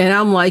Mitchell. And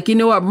I'm like, you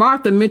know what?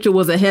 Martha Mitchell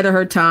was ahead of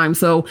her time.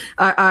 So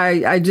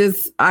I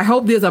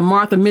hope there's a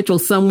Martha Mitchell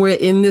somewhere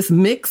in this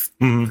mix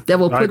that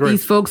will put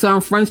these folks on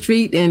Front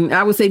Street. And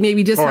I would say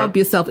maybe just help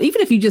yourself, even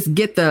if you just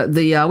get the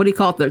what do you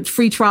call it, the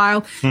free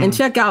trial, and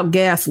check out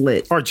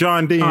Gaslit. Or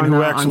John Dean,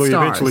 who actually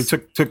eventually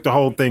took the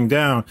whole thing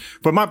down.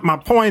 But my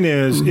point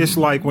is, it's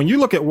like when you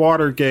look at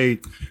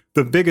Watergate,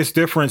 the biggest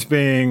difference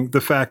being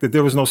the fact that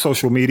there was no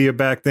social media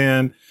back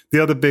then.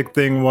 The other big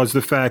thing was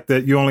the fact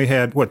that you only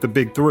had, the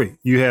big three.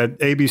 You had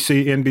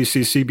ABC,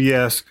 NBC,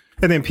 CBS,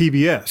 and then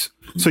PBS.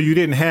 So you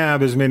didn't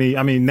have as many,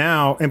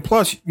 now, and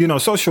plus,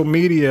 social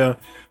media,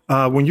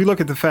 when you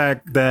look at the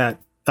fact that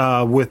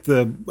with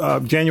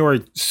the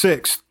January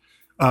 6th,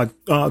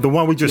 the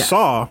one we just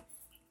saw,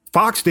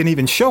 Fox didn't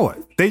even show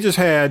it. They just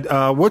had,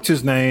 what's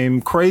his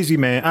name? Crazy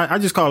Man. I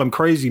just call him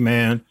Crazy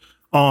Man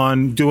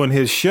on doing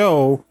his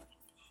show,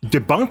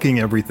 debunking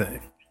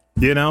everything.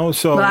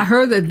 So. But I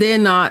heard that they're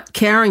not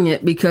carrying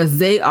it because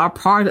they are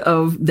part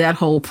of that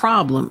whole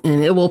problem,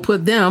 and it will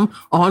put them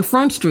on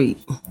Front Street.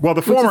 Well,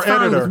 the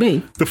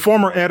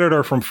former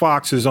editor from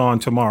Fox is on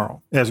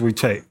tomorrow as we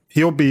tape.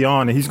 He'll be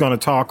on, and he's going to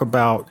talk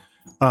about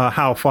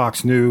how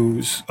Fox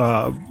News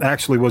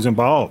actually was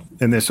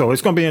involved in this. So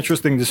it's going to be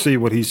interesting to see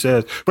what he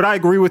says. But I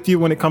agree with you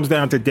when it comes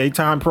down to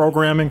daytime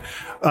programming.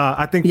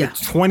 I think that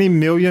 20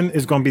 million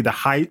is going to be the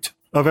height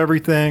of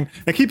everything.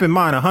 And keep in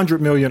mind,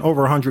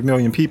 over 100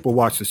 million people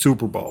watch the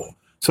Super Bowl.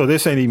 So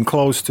this ain't even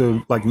close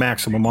to like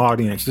maximum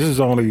audience. This is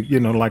only,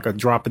 like a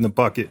drop in the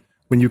bucket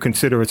when you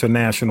consider it's a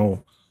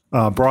national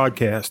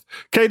broadcast.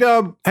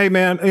 K-Dub, hey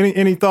man,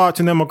 any thoughts?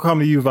 And then we'll come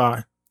to you,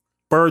 Vi.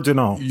 Birds and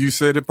all. You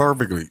said it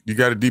perfectly. You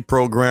got to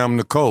deprogram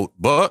the cult,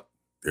 but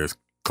there's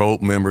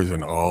cult members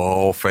in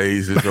all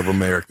phases of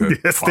America.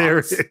 Yes, Fox. There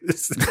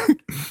is.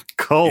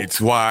 Cult.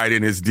 It's wide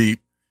and it's deep.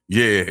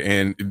 Yeah,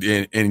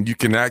 and you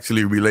can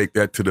actually relate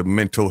that to the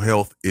mental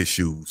health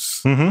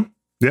issues. Mm-hmm.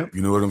 Yep.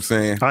 You know what I'm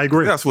saying? I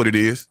agree. That's what it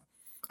is.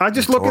 I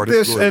just look at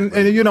this and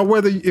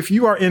if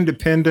you are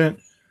independent,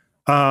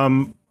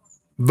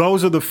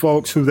 those are the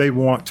folks who they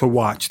want to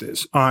watch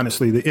this,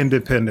 honestly, the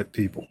independent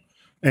people.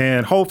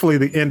 And hopefully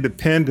the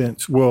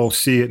independents will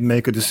see it and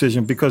make a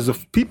decision, because the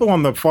people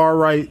on the far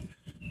right,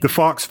 the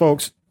Fox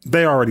folks,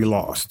 they already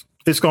lost.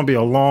 It's going to be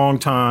a long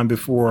time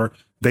before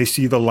they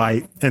see the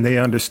light and they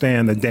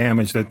understand the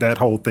damage that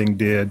whole thing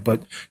did.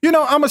 But, I'm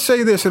going to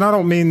say this, and I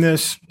don't mean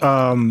this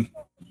in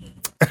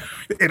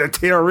a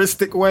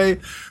terroristic way,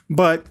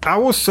 but I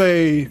will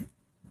say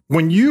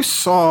when you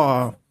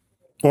saw,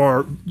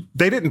 or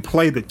they didn't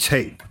play the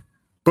tape,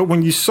 but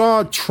when you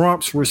saw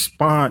Trump's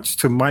response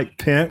to Mike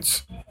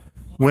Pence,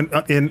 when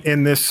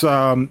in this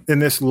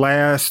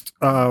last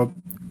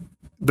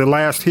the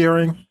last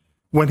hearing,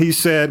 when he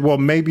said, well,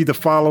 maybe the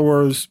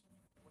followers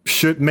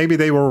maybe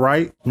they were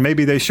right,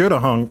 maybe they should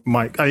have hung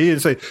Mike. He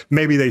didn't say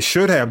maybe they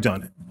should have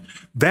done it.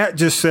 That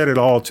just said it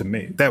all to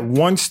me. That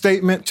one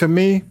statement to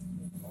me,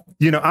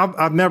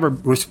 I've never,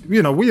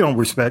 we don't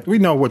respect. We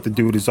know what the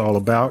dude is all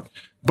about.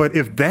 But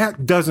if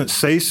that doesn't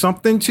say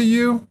something to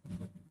you,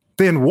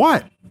 then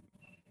what?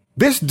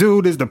 This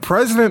dude is the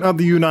president of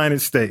the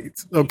United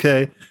States,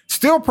 okay?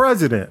 Still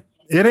president.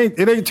 It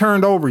ain't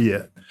turned over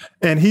yet.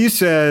 And he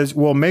says,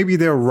 well, maybe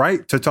they're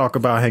right to talk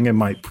about hanging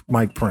Mike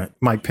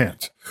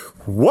Pence.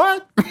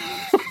 What?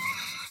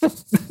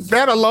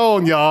 That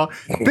alone, y'all.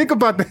 Think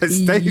about that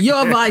statement.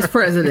 Your vice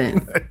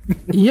president.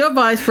 Your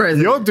vice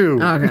president. Your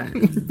dude. Okay.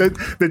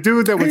 The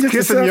dude that was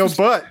kissing your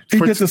butt.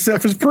 He's just a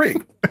selfish prick.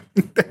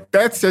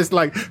 That's just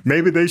like,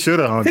 maybe they should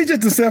have. He's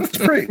just a selfish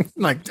prick.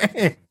 Like,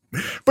 dang.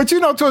 But to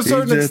a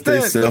certain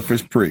extent. He's just a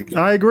selfish prick.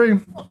 I agree.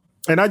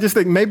 And I just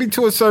think maybe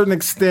to a certain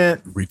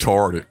extent.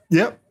 Retarded.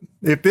 Yep.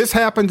 If this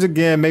happens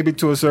again, maybe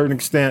to a certain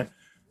extent,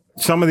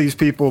 some of these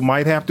people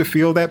might have to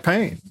feel that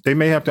pain. They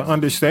may have to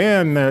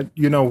understand that,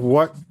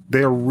 what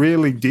they're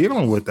really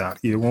dealing with out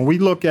here. When we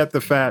look at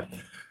the fact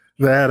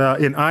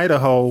that in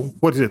Idaho,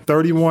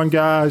 31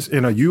 guys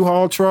in a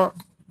U-Haul truck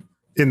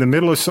in the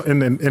middle of,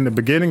 in the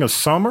beginning of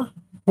summer?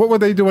 What were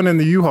they doing in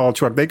the U-Haul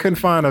truck? They couldn't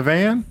find a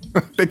van?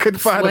 They couldn't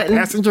find a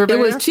passenger van?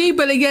 It was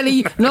cheaper to get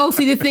see,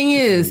 the thing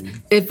is,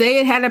 if they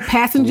had had a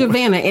passenger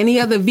van or any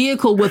other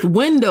vehicle with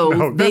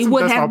windows, they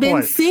would have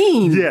been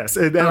seen. Yes,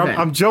 and okay.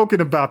 I'm joking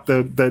about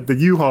the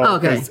U-Haul,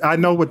 because I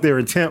know what their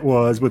intent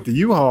was with the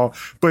U-Haul,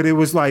 but it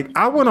was like,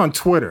 I went on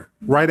Twitter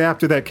right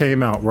after that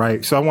came out,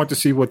 right? So I want to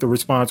see what the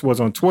response was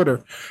on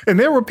Twitter. And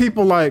there were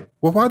people like,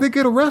 well, why'd they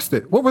get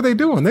arrested? What were they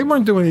doing? They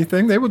weren't doing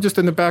anything. They were just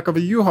in the back of a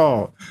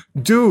U-Haul.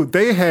 Dude,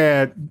 they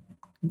had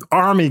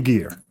army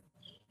gear.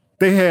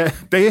 They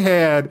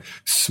had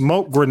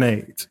smoke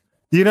grenades.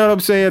 You know what I'm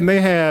saying? They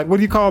had, what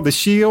do you call the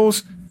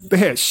shields? They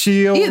had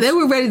shields. Yeah, they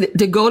were ready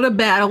to go to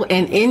battle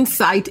and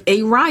incite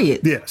a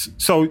riot. Yes.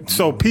 So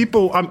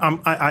people,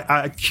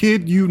 I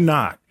kid you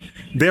not,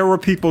 there were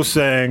people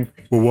saying,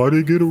 well, why'd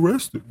they get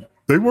arrested?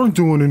 They weren't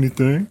doing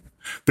anything.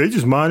 They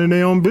just minding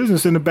their own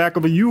business in the back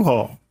of a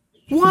U-Haul.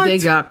 What? They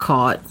got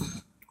caught.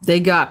 They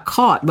got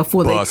caught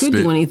before Busted. They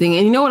could do anything.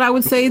 And you know what I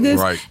would say this?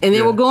 Right. And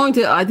they were going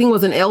to, I think it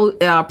was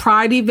an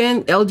Pride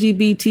event,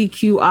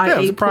 LGBTQIA+. Yeah,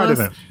 it was a Pride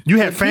event. You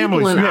had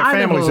families. You had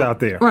families out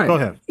there. Right. Go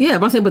ahead. Yeah,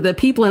 but I'm saying, but the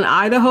people in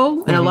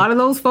Idaho, and a lot of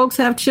those folks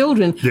have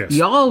children. Yes.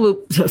 Y'all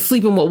were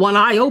sleeping with one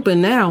eye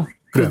open now.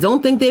 Because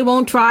don't think they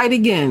won't try it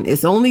again.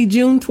 It's only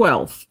June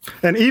 12th.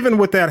 And even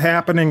with that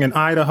happening in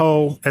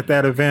Idaho at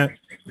that event,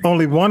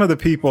 only one of the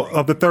people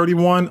of the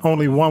 31,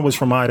 only one was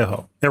from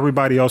Idaho.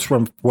 Everybody else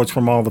was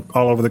from all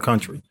over the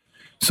country.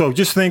 So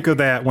just think of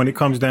that when it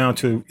comes down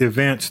to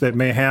events that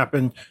may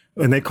happen,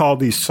 and they call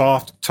these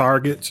soft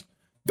targets.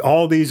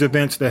 All these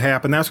events that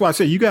happen. That's why I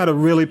say you got to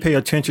really pay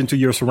attention to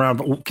your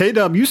surroundings.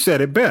 KW, you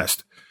said it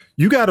best.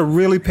 You got to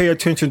really pay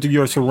attention to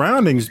your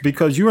surroundings,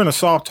 because you're in a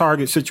soft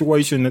target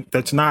situation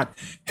that's not,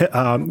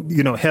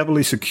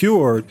 heavily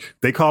secured.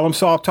 They call them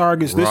soft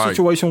targets. This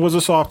situation was a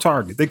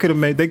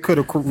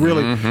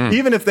really,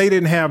 even if they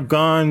didn't have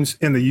guns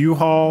in the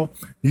U-Haul,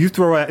 you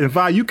throw out, and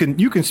Vi, you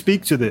can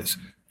speak to this.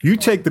 You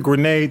take the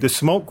grenade, the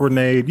smoke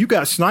grenade, you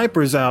got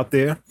snipers out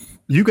there.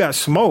 you got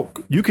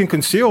smoke. You can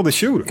conceal the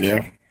shooter.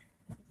 Yeah.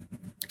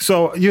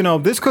 So,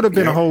 this could have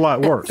been a whole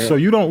lot worse. So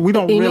we don't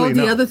really know.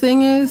 The other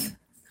thing is,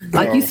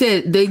 like you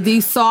said,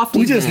 these softies.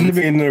 We just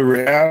living in the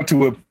reality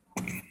where.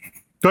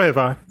 Go ahead,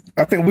 Vi.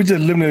 I think we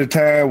just living in a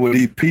time where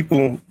these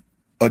people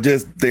are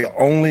they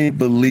only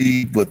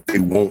believe what they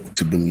want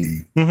to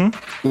believe.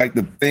 Mm-hmm. Like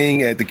the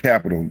thing at the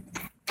Capitol.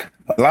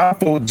 A lot of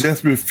folks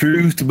just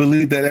refuse to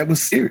believe that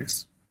was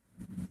serious.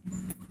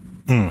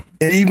 And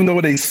even though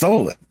they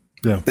saw it,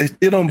 they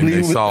still don't believe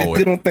it. They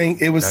still don't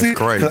think it was serious.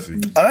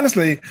 Crazy.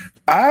 Honestly,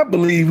 I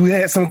believe we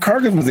had some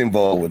congressmen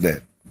involved with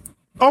that.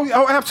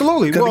 Oh,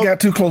 absolutely. Because they got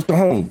too close to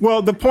home.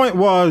 Well, the point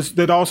was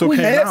that also we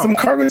came had out. some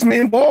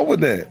congressmen involved with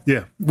that.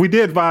 Yeah, we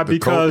did, Vi,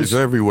 because it's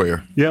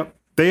everywhere. Yep,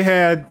 they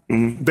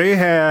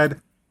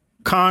had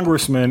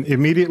congressmen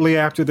immediately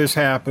after this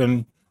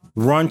happened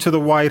run to the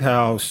White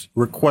House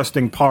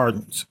requesting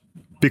pardons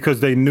because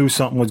they knew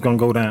something was going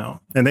to go down,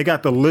 and they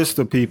got the list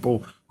of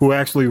people who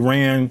actually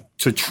ran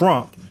to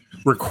Trump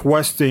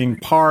requesting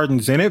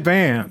pardons in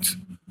advance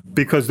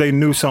because they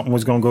knew something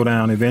was going to go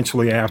down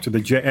eventually after the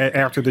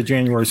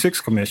January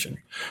 6th commission.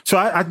 So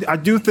I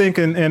do think,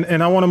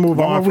 and I want to move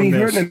on from this.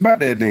 We heard about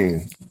that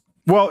then.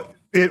 Well,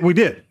 we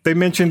did. They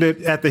mentioned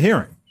it at the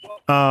hearing.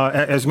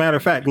 As a matter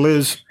of fact,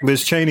 Liz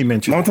Cheney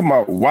mentioned. I'm talking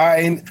about why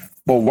ain't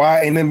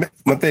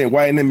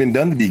it been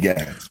done to these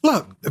guys?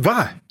 Look,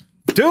 Vi,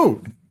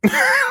 dude.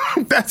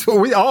 That's what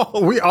we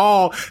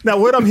all. Now,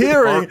 what I'm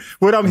hearing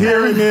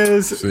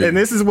is, and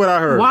this is what I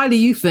heard. Why do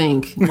you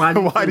think? Why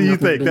do you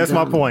think? That's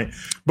my point.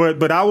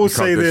 But I will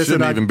say this,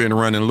 shouldn't even been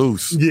running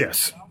loose.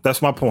 Yes,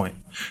 that's my point.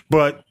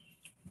 But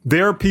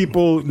there are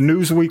people.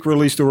 Newsweek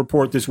released a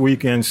report this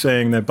weekend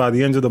saying that by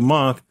the end of the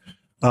month,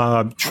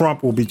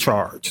 Trump will be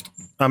charged.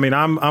 I mean,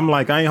 I'm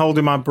like, I ain't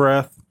holding my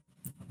breath,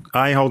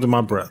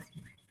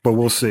 but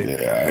we'll see.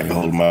 Yeah, I ain't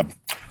holding my.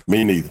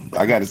 Me neither.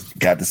 I got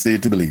to see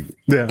it to believe it.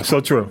 Yeah,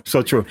 so true.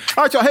 All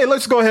right, y'all. Hey,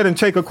 let's go ahead and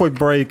take a quick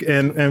break,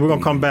 and we're going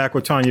to come back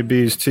with Tanya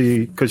B's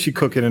tea because she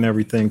cooking and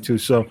everything, too.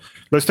 So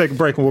let's take a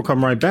break, and we'll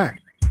come right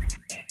back.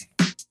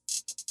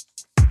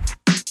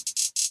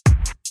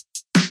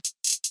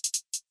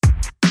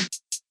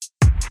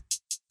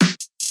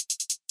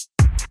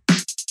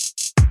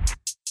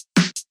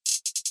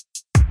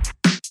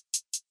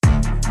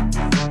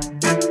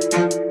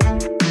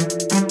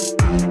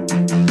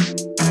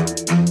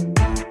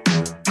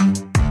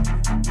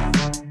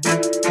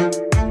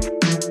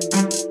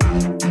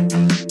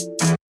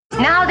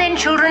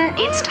 Children,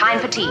 it's time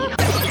for tea.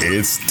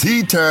 It's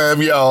tea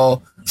time,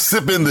 y'all.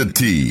 Sipping the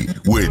tea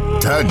with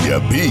Tanya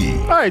B.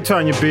 All right,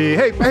 Tanya B.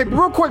 Hey,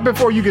 real quick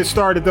before you get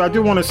started, though, I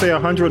do want to say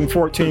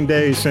 114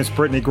 days since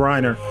Brittany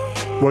Griner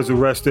was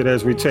arrested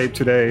as we tape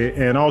today.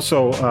 And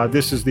also,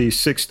 this is the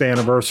 6th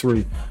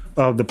anniversary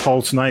of the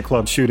Pulse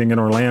nightclub shooting in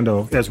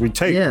Orlando as we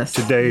tape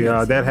today.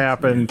 That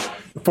happened,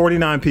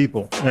 49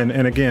 people.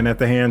 And again, at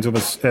the hands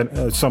of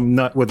some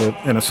nut with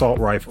an assault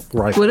rifle.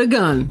 With a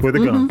gun. With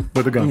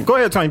a gun. Go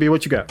ahead, Tanya B.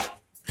 What you got?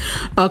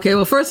 Okay,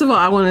 well, first of all,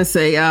 I want to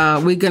say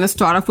we're going to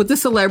start off with the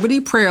celebrity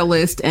prayer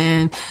list,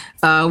 and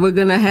we're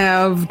going to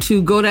have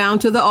to go down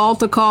to the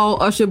altar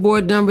call, Usher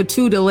Board number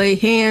 2, to lay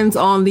hands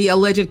on the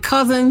alleged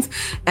cousins.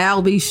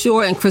 Al B.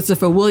 Shore and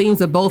Christopher Williams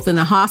are both in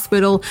the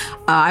hospital.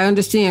 I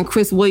understand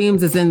Chris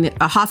Williams is in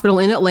a hospital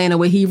in Atlanta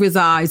where he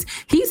resides.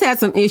 He's had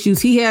some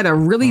issues. He had a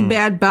really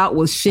bad bout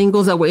with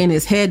shingles that were in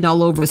his head and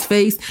all over his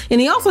face.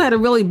 And he also had a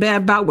really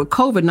bad bout with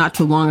COVID not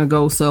too long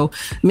ago. So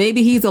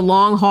maybe he's a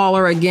long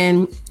hauler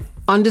again.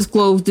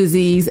 Undisclosed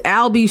disease,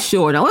 Al B.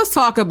 Shore. Now, let's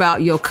talk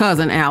about your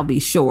cousin, Al B.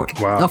 Shore.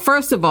 Wow. Now,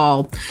 first of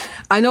all,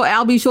 I know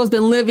Al B. Shore's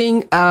been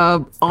living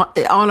on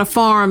a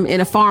farm,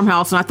 in a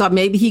farmhouse, and I thought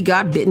maybe he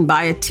got bitten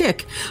by a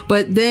tick.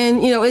 But then,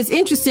 it's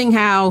interesting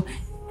how,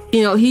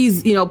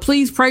 he's,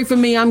 please pray for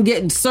me. I'm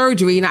getting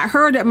surgery. And I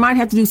heard it might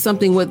have to do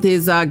something with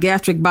his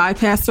gastric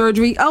bypass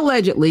surgery,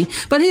 allegedly.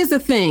 But here's the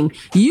thing.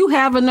 You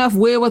have enough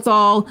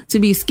wherewithal to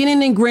be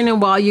skinning and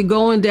grinning while you're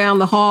going down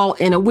the hall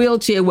in a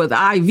wheelchair with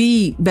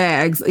IV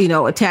bags,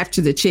 attached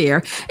to the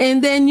chair.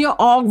 And then you're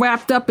all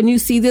wrapped up and you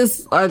see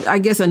this, I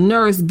guess, a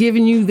nurse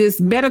giving you this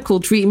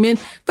medical treatment.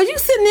 But you're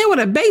sitting there with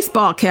a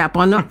baseball cap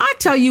on. Now, I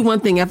tell you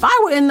one thing. If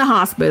I were in the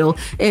hospital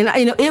and,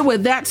 it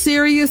was that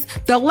serious,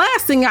 the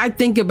last thing I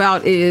think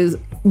about is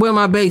wear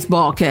my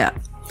baseball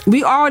cap.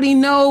 We already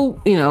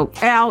know,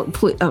 Al.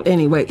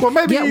 Anyway, well,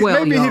 maybe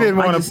he didn't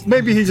want to.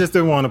 Maybe he just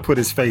didn't want to put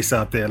his face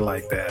out there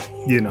like that.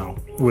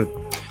 With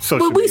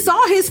social. But we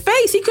saw his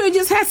face. He could have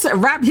just had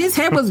his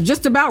head was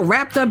just about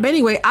wrapped up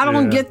anyway. I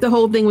don't get the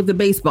whole thing with the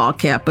baseball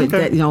cap, but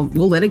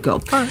we'll let it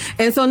go. Right.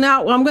 And so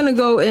now I'm going to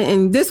go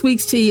in this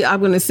week's tea. I'm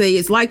going to say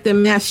it's like the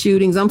mass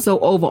shootings. I'm so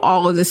over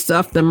all of this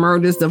stuff, the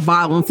murders, the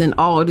violence, and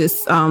all of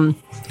this.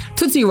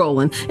 Tootsie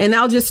rolling. And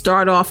I'll just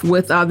start off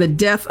with the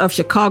death of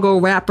Chicago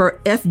rapper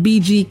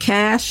FBG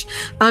Cash.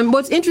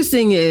 What's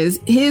interesting is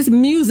his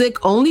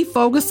music only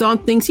focused on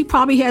things he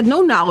probably had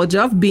no knowledge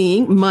of,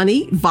 being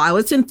money,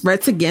 violence, and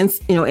threats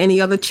against,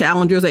 any other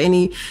challengers or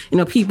any,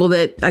 people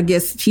that I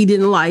guess he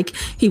didn't like.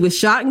 He was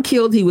shot and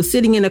killed. He was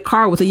sitting in a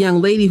car with a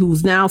young lady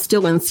who's now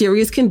still in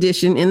serious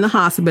condition in the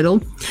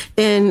hospital.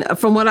 And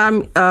from what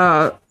I'm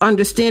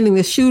understanding,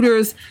 the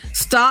shooters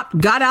stopped,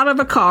 got out of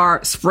a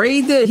car,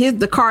 sprayed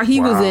the car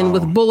he was in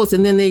with bullets,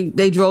 and then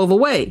they drove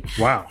away.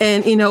 Wow.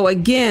 And,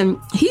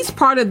 again, he's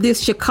part of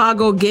this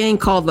Chicago gang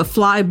called the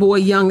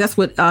Flyboy Young. That's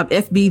what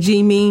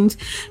FBG means.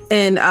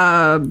 And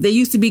they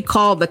used to be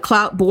called the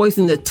Clout Boys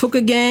and the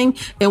Tooka Gang.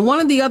 And one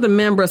of the other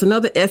members,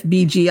 another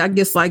FBG, I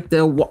guess like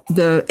the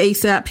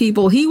ASAP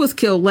people, he was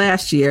killed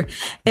last year.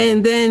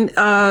 And then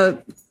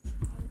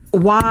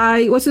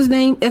what's his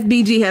name?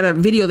 FBG had a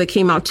video that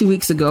came out 2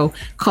 weeks ago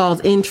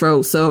called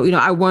Intro. So,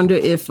 I wonder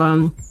if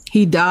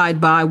he died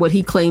by what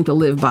he claimed to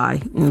live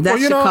by.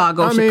 That's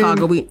Chicago.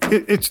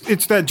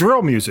 It's that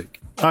drill music.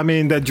 I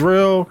mean, that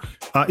drill,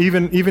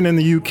 even in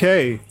the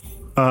UK,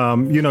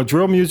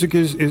 drill music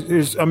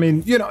is I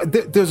mean,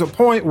 there's a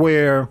point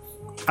where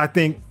I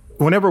think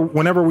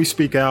whenever we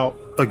speak out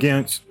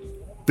against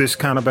this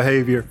kind of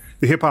behavior,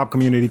 the hip hop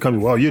community comes,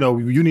 well,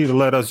 you need to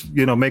let us,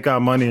 make our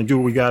money and do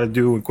what we got to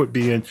do and quit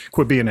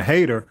being a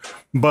hater.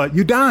 But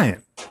you're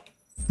dying.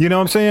 You know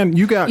what I'm saying?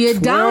 You got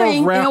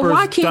 12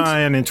 rappers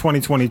dying in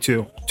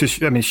 2022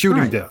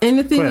 shooting death. And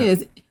the thing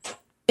is,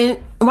 and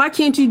why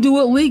can't you do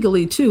it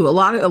legally too?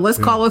 Let's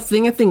call a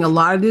thing a thing. A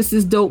lot of this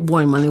is dope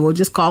boy money. We'll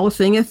just call a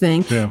thing a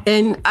thing. Yeah.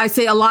 And I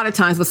say a lot of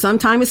times, but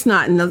sometimes it's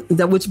not. And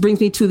which brings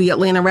me to the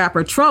Atlanta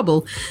rapper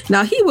Trouble.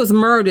 Now he was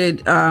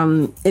murdered.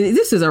 And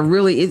this is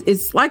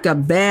it's like a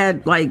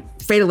bad,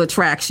 Fatal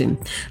Attraction.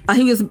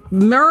 He was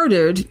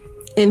murdered,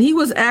 and he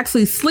was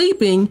actually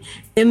sleeping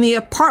in the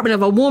apartment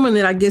of a woman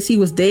that I guess he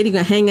was dating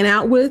or hanging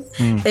out with.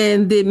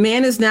 And the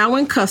man is now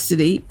in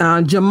custody,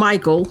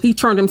 Jamichael. He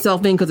turned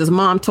himself in because his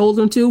mom told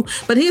him to.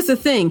 But here's the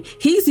thing.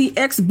 He's the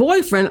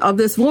ex-boyfriend of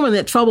this woman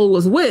that Trouble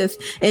was with.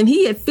 And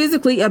he had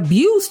physically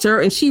abused her.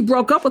 And she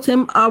broke up with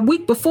him a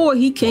week before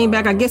he came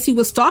back. I guess he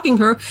was stalking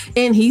her,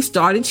 and he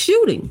started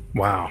shooting.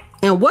 Wow.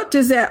 And what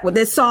does that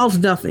solves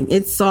nothing.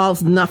 It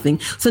solves nothing.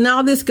 So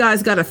now this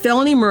guy's got a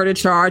felony murder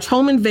charge,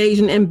 home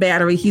invasion, and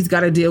battery he's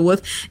got to deal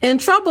with. And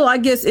Trouble, I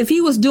guess, if he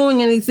was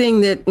doing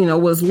anything that,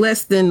 was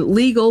less than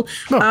legal,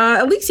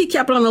 at least he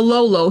kept it on the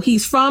low.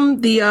 He's from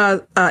the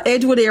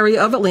Edgewood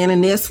area of Atlanta,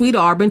 near Sweet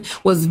Auburn,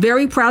 was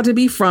very proud to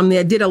be from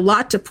there, did a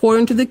lot to pour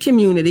into the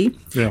community.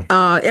 Yeah.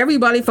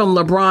 Everybody from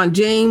LeBron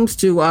James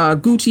to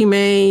Gucci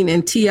Mane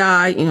and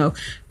T.I.,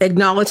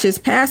 acknowledged his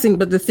passing.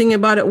 But the thing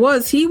about it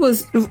was he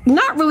was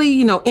not really,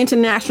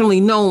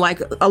 internationally known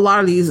like a lot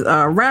of these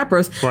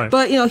rappers. Right.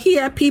 But, he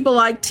had people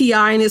like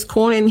T.I. in his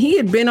corner, and he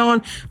had been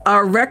on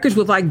records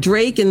with like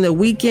Drake and The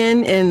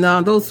Weeknd and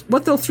those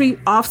three,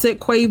 Offset,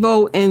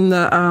 Quavo, and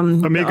the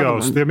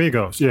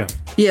Amigos. Yeah.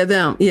 Yeah,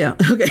 them. Yeah.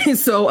 Okay.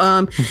 So,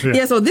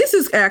 so this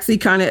is actually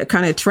kind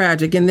of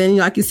tragic. And then,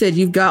 like you said,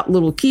 you've got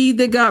Lil Keed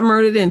that got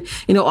murdered, and,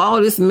 all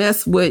of this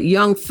mess with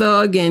Young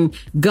Thug and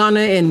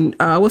Gunna and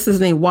what's his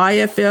name?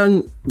 YFL,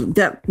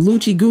 that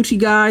Lucci Gucci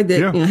guy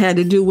that had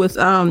to do with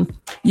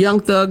Young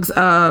Thug's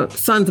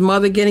son's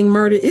mother getting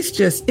murdered. It's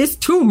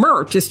too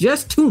much. It's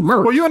just too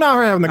much. Well, you and I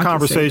were having the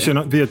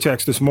conversation via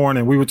text this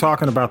morning. We were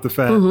talking about the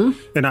fact,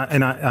 and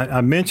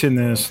I mentioned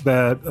this,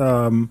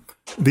 that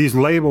these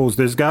labels,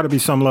 there's got to be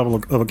some level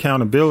of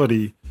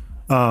accountability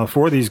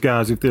for these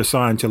guys if they're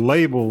signed to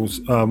labels.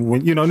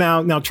 When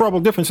now Trouble,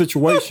 different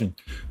situation,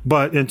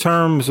 but in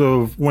terms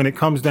of when it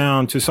comes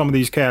down to some of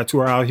these cats who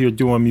are out here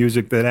doing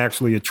music that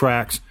actually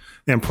attracts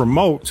and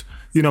promotes,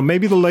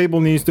 maybe the label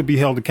needs to be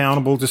held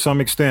accountable to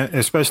some extent,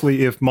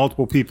 especially if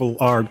multiple people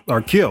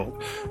are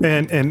killed.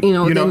 And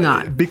they're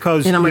not,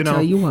 because and I'm gonna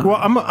tell you why. Well,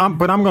 I'm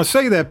going to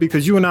say that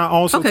because you and I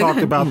also talked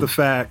about the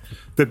fact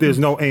that there's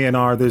no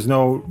A&R, there's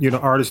no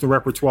artist and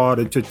repertoire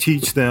to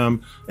teach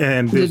them,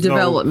 and there's the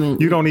development.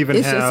 You don't even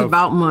it's just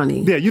about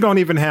money. Yeah, you don't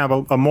even have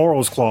a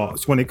morals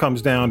clause when it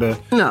comes down to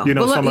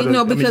some of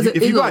the. Because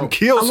if you go out and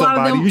kill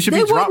somebody, you should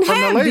be dropped from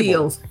the label.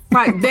 Deals.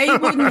 Right, they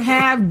wouldn't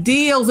have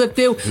deals if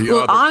there.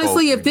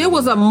 Honestly, if there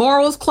was a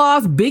morals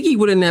clause, Biggie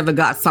would have never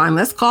got signed.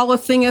 Let's call a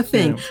thing a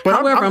thing. Yeah. But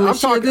however, I'm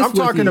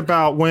talking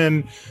about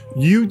when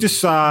you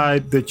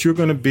decide that you're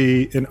going to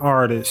be an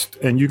artist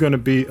and you're going to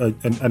be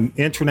an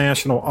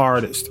international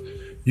artist.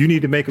 You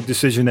need to make a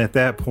decision at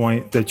that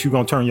point that you're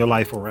going to turn your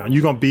life around.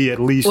 You're going to be at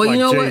least like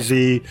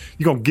Jay-Z.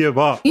 You're going to give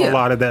up a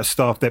lot of that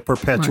stuff that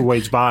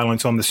perpetuates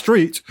violence on the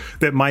streets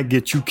that might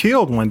get you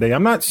killed one day.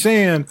 I'm not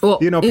saying, people,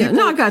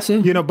 I got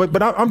you.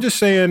 But I'm just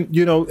saying,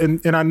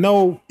 and I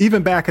know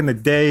even back in the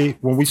day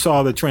when we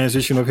saw the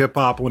transition of hip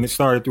hop, when it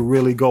started to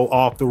really go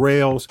off the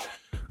rails,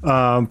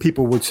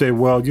 people would say,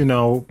 well,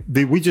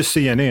 we just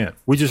CNN.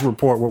 We just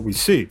report what we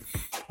see.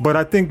 But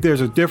I think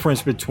there's a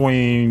difference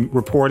between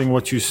reporting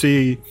what you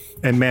see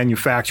and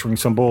manufacturing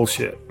some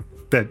bullshit.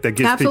 that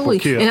gets Absolutely.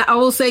 people killed. And I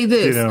will say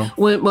this,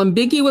 when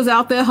Biggie was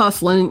out there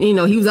hustling, he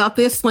was out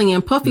there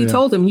slinging, Puffy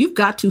told him, you've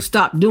got to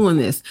stop doing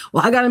this.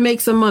 Well, I got to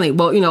make some money.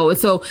 Well, and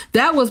so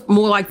that was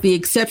more like the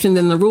exception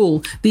than the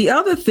rule. The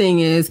other thing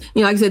is,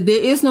 like I said,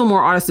 there is no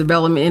more artist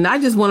development, and I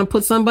just want to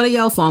put somebody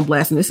else on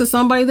blast. And this is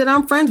somebody that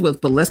I'm friends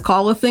with, but let's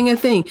call a thing a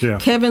thing. Yeah.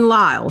 Kevin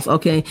Liles.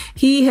 Okay.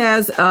 He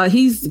has,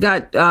 he's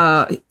got,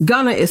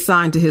 Gunna is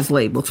signed to his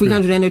label,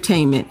 300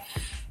 Entertainment.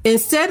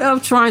 Instead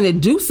of trying to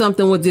do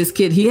something with this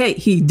kid,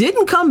 he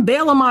didn't come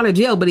bail him out of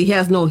jail, but he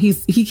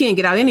can't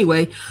get out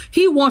anyway.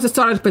 He wants to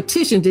start a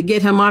petition to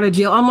get him out of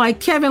jail. I'm like,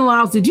 Kevin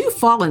Liles, did you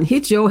fall and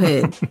hit your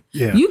head?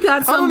 You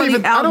got somebody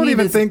out. I don't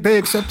even think they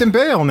accept him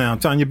bail now,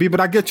 Tanya B. But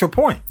I get your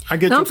point.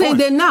 I'm saying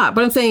they're not,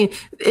 but I'm saying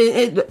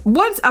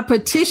what's a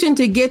petition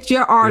to get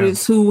your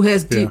artist who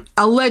has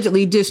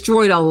allegedly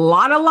destroyed a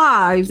lot of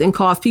lives and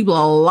caused people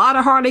a lot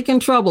of heartache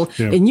and trouble,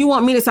 and you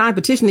want me to sign a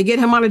petition to get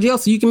him out of jail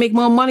so you can make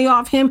more money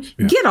off him?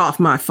 Get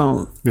off my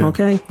phone.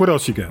 Okay. What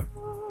else you got?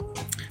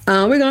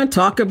 We're going to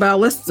talk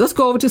about, let's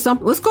go over to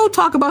something. Let's go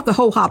talk about the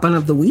whole hopping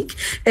of the week.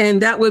 And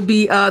that would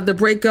be the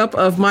breakup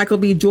of Michael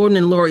B. Jordan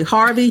and Lori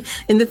Harvey.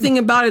 And the thing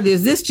about it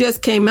is this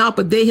just came out,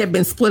 but they have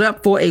been split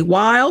up for a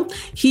while.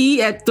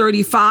 He at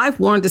 35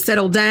 wanted to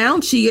settle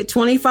down. She at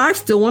 25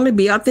 still wanted to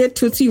be out there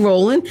tootsie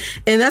rolling.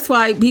 And that's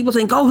why people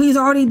think, oh, he's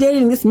already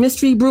dating this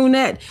mystery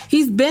brunette.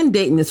 He's been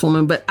dating this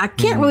woman, but I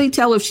can't really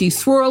tell if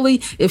she's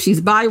swirly, if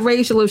she's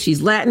biracial, if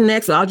she's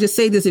Latinx. So I'll just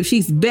say this, if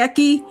she's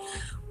Becky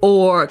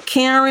or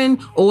Karen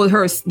or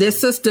their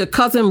sister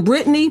cousin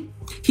Brittany,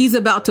 he's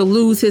about to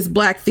lose his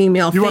black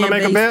female fan base. You want to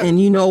make a bet?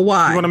 And you know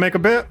why. You want to make a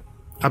bet?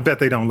 I bet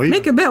they don't leave.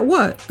 Make a bet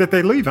what? That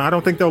they leave him. I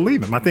don't think they'll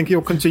leave him. I think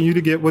he'll continue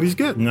to get what he's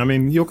getting. I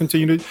mean, he'll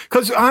continue to,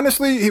 because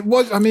honestly, it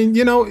was, I mean,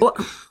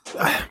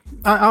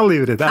 I'll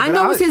leave it at that. I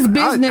know it's his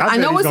business. I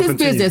know it's his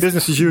business.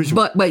 Business as usual.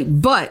 But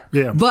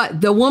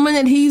the woman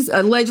that he's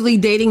allegedly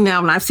dating now,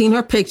 and I've seen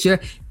her picture,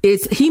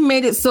 he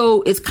made it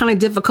so it's kind of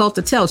difficult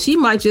to tell. She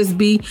might just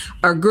be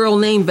a girl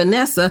named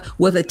Vanessa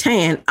with a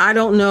tan. I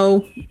don't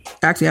know.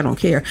 Actually, I don't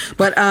care.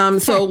 But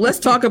so let's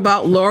talk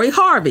about Lori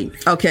Harvey.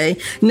 Okay.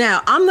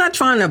 Now, I'm not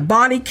trying to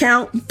body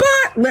count,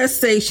 but let's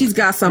say she's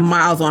got some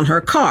miles on her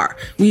car.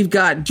 We've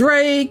got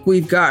Drake,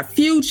 we've got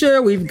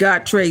Future, we've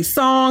got Trey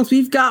Songz,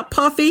 we've got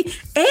Puffy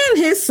and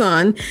his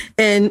son.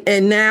 And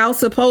now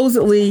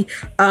supposedly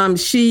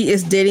she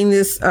is dating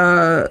this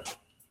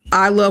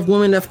I Love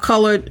Women of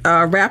Color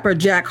rapper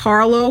Jack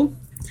Harlow.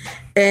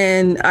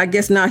 And I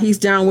guess now he's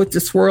down with the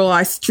swirl.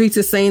 Streets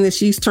are saying that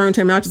she's turned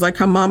him out just like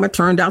her mama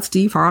turned out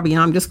Steve Harvey.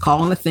 And I'm just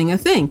calling a thing a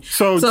thing.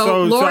 So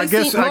I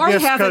guess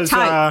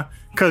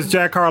because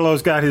Jack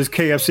Harlow's got his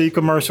KFC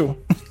commercial.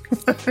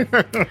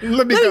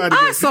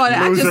 I saw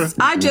that.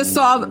 I just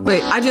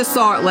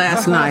saw it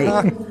last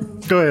night.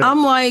 Go ahead.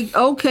 I'm like,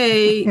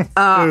 okay,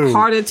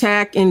 heart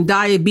attack and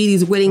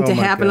diabetes waiting to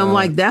happen. God. I'm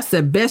like, that's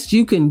the best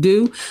you can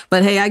do.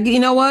 But hey,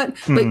 you know what?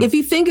 But if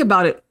you think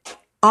about it,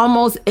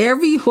 almost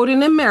every hood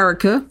in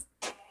America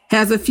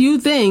has a few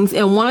things,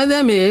 and one of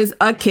them is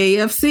a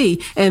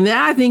KFC. And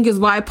that, I think, is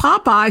why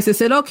Popeyes has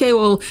said, okay,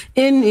 well,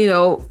 in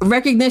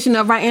recognition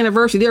of our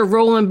anniversary, they're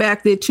rolling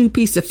back their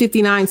 2-piece to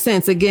 59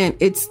 cents. Again,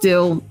 it's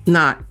still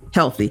not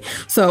healthy.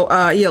 So,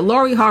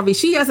 Lori Harvey,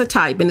 she has a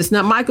type, and it's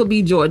not Michael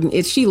B. Jordan.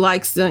 She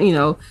likes,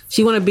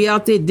 she want to be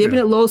out there dipping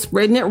it low,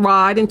 spreading it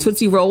wide, and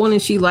tootsie rolling,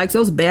 and she likes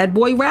those bad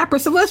boy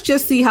rappers. So let's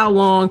just see how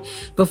long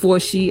before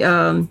she,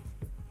 and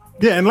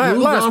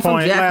last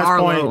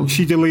point,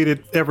 she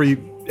deleted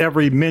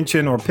every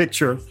mention or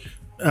picture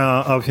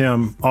of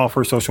him off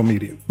her social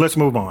media. Let's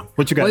move on.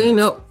 What you got?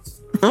 Well,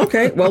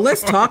 okay. Well,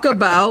 let's talk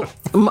about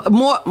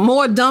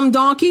more dumb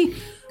donkey.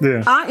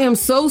 Yeah. I am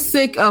so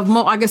sick of,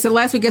 like I said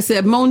last week, I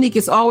said, Monique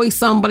is always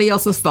somebody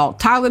else's fault.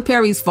 Tyler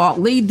Perry's fault,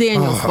 Lee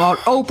Daniels' fault,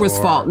 Oprah's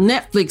fault,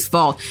 Netflix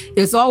fault.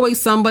 It's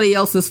always somebody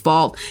else's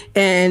fault.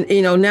 And,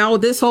 now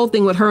this whole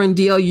thing with her and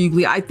D.L.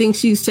 Hughley, I think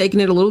she's taking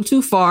it a little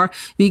too far,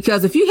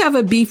 because if you have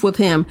a beef with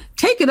him,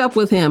 take it up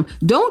with him.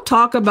 Don't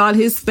talk about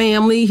his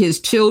family, his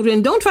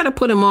children. Don't try to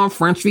put him on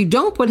Front Street.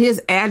 Don't put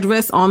his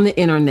address on the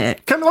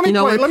internet. Let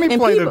me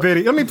play the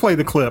video. Let me play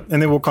the clip,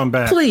 and then we'll come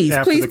back. Please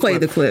play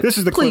the clip. This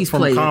is the clip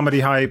from Comedy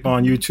Hype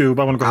on YouTube.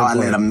 I want to go ahead and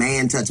play. I let a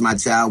man touch my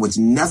child, which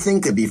nothing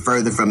could be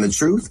further from the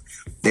truth.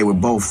 They were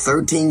both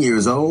 13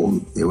 years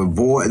old. They were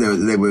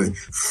they were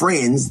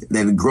friends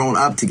that had grown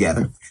up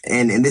together.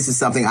 And this is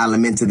something I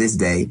lament to this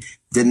day.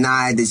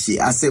 Denied that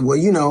I said,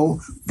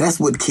 well, that's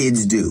what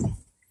kids do.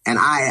 And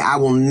I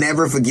will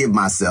never forgive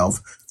myself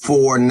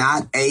for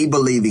not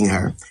believing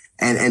her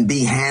and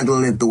B,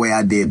 handling it the way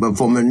I did. But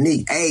for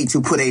Monique,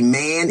 to put a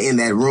man in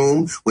that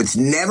room, which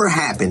never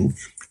happened,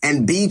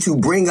 and B, to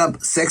bring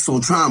up sexual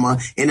trauma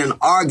in an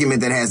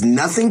argument that has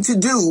nothing to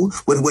do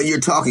with what you're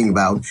talking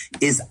about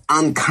is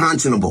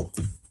unconscionable.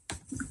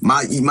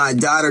 My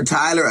daughter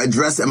Tyler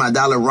addressed it, my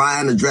daughter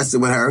Ryan addressed it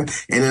with her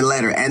in a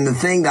letter. And the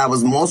thing that I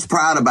was most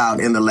proud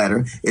about in the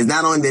letter is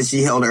not only that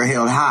she held her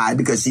head high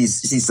because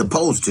she's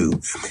supposed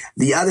to.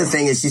 The other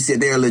thing is she said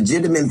there are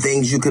legitimate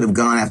things you could have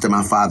gone after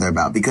my father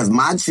about, because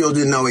my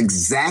children know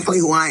exactly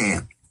who I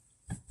am.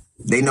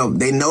 They know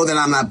that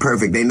I'm not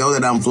perfect. They know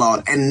that I'm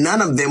flawed. And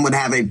none of them would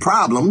have a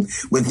problem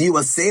with you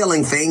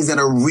assailing things that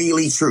are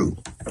really true.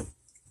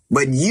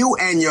 But you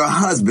and your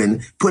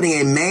husband putting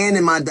a man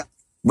in my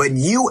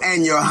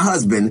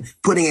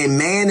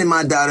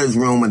daughter's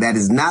room, and that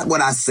is not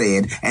what I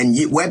said, and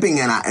you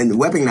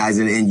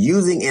weaponizing it and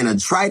using in a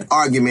trite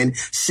argument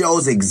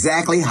shows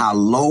exactly how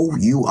low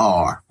you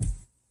are.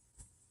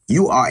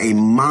 You are a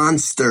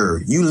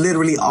monster. You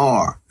literally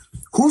are.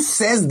 Who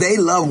says they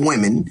love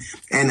women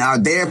and are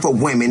there for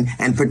women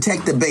and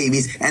protect the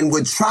babies and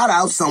would trot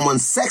out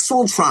someone's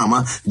sexual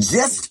trauma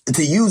just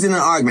to use in an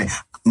argument?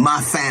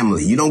 My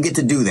family. You don't get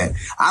to do that.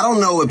 I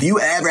don't know if you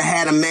ever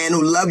had a man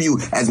who loved you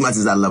as much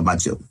as I love my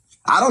children.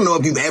 I don't know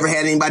if you've ever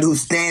had anybody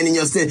who's standing in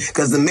your city,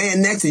 because the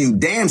man next to you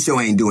damn sure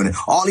ain't doing it.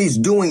 All he's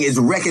doing is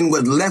wrecking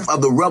what's left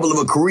of the rubble of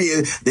a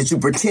career that you're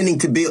pretending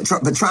to build,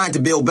 trying to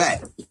build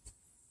back.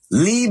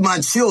 Leave my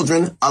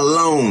children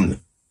alone.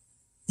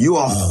 You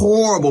are a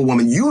horrible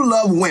woman. You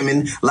love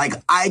women like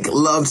Ike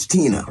loves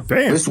Tina.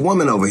 Damn. This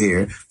woman over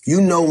here, you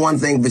know one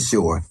thing for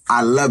sure.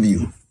 I love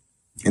you.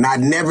 And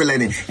I'd never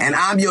let it. And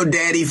I'm your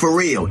daddy for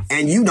real.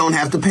 And you don't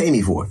have to pay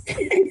me for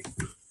it.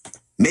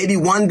 Maybe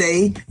one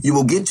day you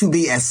will get to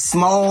be as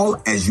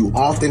small as you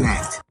often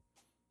act.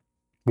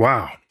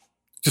 Wow.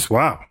 Just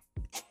wow.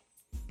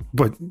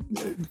 But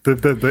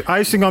the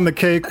icing on the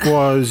cake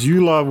was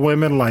you love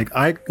women like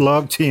Ike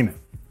loved Tina.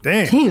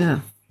 Damn.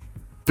 Tina.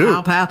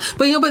 Pow, pow.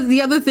 But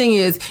the other thing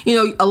is,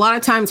 a lot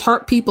of times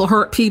hurt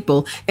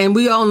people. And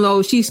we all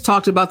know she's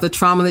talked about the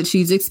trauma that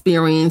she's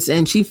experienced,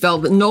 and she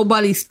felt that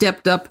nobody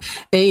stepped up,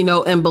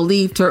 and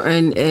believed her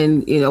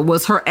and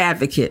was her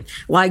advocate,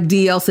 like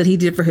DL said he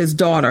did for his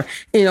daughter,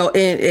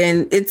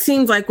 and it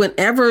seems like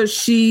whenever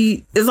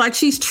she's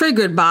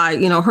triggered by,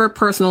 her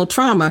personal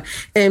trauma.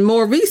 And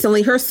more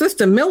recently, her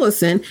sister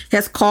Millicent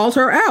has called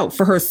her out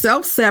for her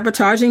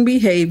self-sabotaging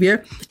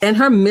behavior and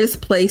her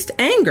misplaced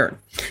anger.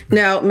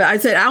 Now, I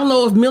said, I don't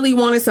know if Millie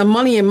wanted some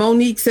money and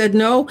Monique said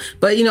no,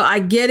 but, I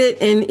get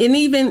it. And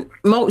even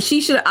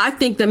I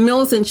think that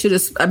Millicent should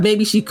have,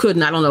 maybe she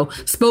couldn't, I don't know,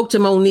 spoke to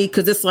Monique,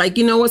 because it's like,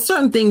 what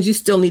certain things you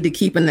still need to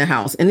keep in the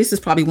house. And this is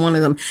probably one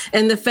of them.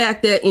 And the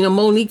fact that,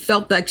 Monique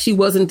felt like she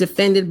wasn't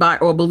defended by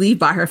or believed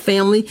by her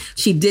family.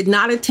 She did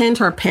not attend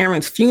her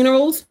parents'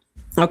 funerals.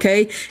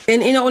 OK.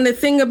 And, and the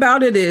thing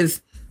about it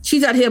is,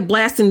 she's out here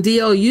blasting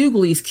D.L.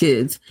 Hughley's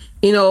kids.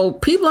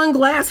 People in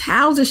glass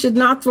houses should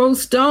not throw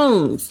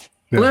stones.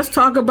 Yeah. Let's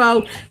talk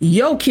about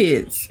your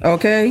kids,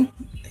 okay?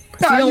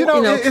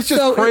 It's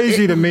just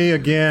crazy to me,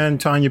 again,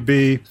 Tanya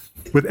B.,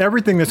 with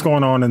everything that's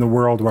going on in the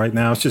world right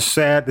now. It's just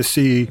sad to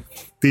see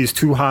these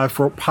two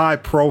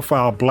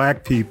high-profile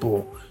Black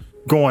people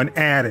going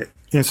at it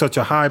in such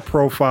a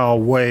high-profile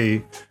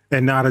way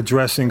and not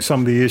addressing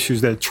some of the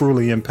issues that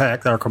truly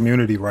impact our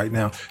community right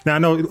now. Now, I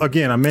know,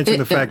 again, I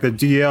mentioned the fact that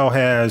DL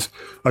has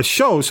a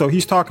show, so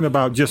he's talking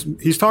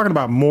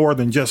about more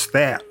than just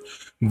that,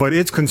 but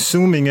it's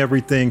consuming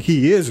everything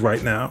he is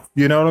right now.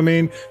 You know what I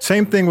mean?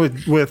 Same thing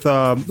with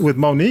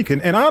Monique.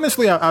 And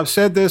honestly, I've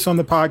said this on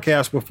the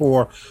podcast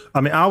before.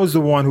 I mean, I was the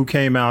one who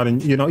came out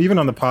and, even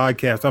on the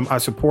podcast, I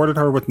supported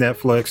her with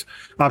Netflix.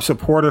 I've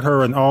supported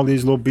her in all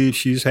these little beefs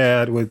she's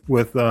had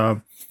with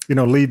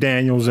Lee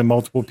Daniels and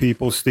multiple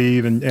people,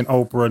 Steve and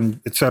Oprah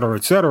and et cetera,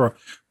 et cetera.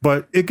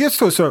 But it gets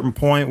to a certain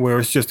point where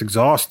it's just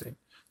exhausting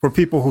for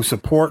people who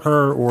support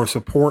her or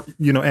support,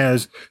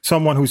 as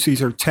someone who sees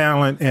her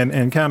talent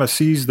and kind of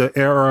sees the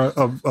era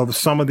of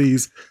some of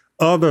these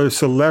other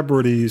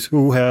celebrities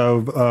who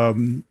have,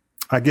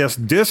 I guess,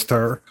 dissed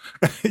her,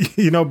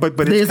 but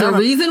there's a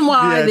reason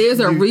why. Yeah, there's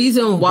a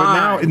reason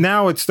why. But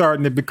now it's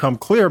starting to become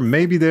clear.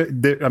 Maybe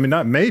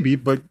not maybe,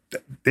 but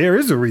there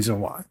is a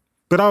reason why.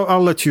 But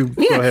I'll let you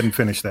go ahead and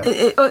finish that.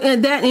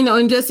 And that,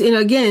 and just,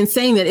 again,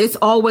 saying that it's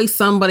always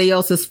somebody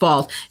else's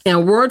fault.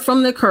 And word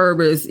from the curb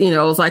is,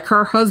 it's like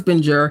her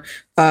husbander,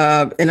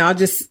 and I'll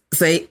just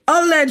say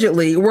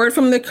allegedly, word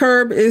from the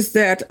curb is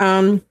that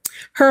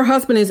her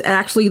husband is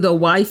actually the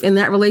wife in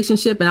that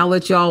relationship. And I'll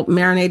let y'all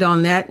marinate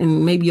on that.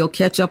 And maybe you'll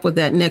catch up with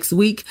that next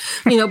week.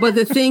 But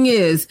the thing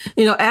is,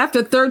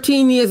 after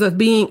 13 years of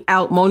being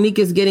out, Monique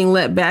is getting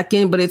let back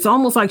in. But it's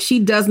almost like she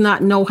does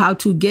not know how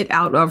to get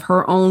out of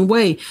her own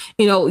way.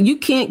 You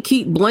can't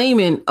keep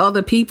blaming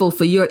other people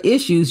for your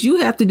issues. You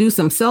have to do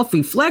some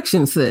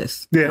self-reflection,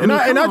 sis. Yeah.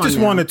 I just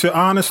wanted to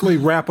honestly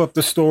wrap up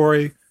the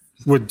story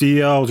with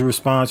DL's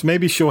response.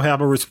 Maybe she'll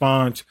have a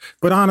response,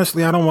 but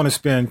honestly, I don't want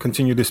to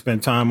continue to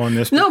spend time on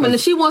this. No, but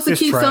she wants to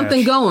keep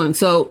something going.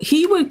 So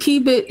he would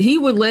keep it, he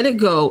would let it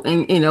go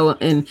and,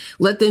 and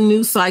let the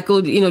news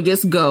cycle,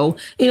 just go.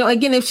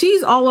 Again, if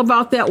she's all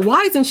about that,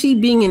 why isn't she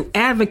being an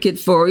advocate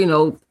for,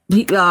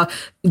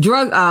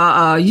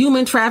 drug,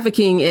 human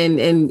trafficking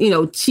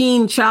and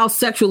teen child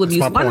sexual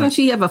abuse? Why don't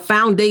she have a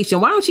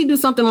foundation? Why don't she do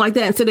something like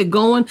that instead of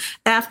going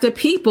after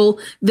people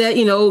that,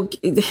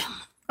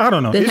 I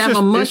don't know. They have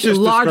a much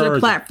larger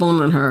platform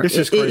than her. It's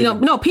just crazy.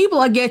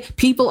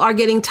 People are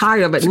getting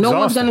tired of it. No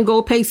one's going to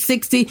go pay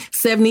 $60,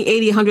 $70,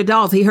 $80,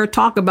 $100. Hear her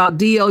talk about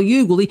D.L.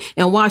 Hughley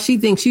and why she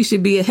thinks she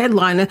should be a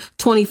headliner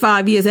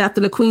 25 years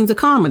after the Queens of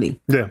Comedy.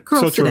 Yeah,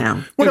 girl, so sit true.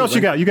 down. What else you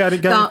got? You got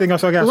anything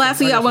else?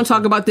 Lastly, I want to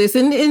talk about this,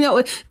 and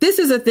this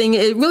is a thing.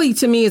 It really,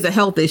 to me, is a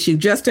health issue.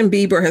 Justin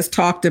Bieber has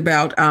talked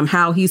about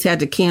how he's had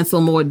to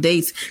cancel more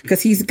dates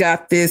because he's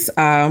got this.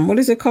 What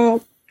is it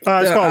called?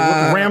 It's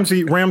called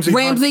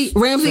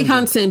Ramsay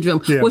Hunt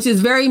syndrome, yeah. which is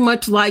very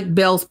much like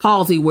Bell's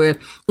palsy, where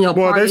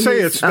they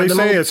say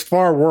it's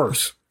far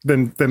worse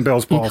than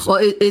Bell's palsy. Well,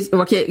 it's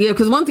okay, yeah.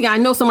 Because one thing I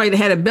know, somebody that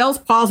had a Bell's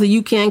palsy,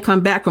 you can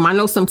come back from. I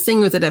know some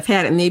singers that have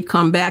had it and they've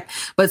come back,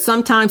 but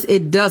sometimes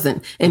it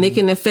doesn't, and it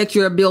can affect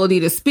your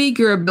ability to speak,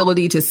 your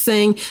ability to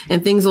sing,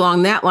 and things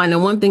along that line.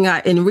 And one thing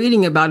in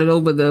reading about it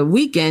over the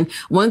weekend,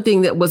 one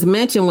thing that was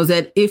mentioned was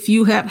that if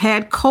you have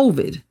had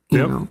COVID, you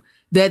know.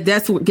 That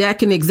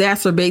can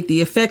exacerbate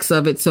the effects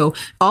of it. So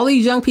all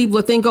these young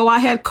people think, I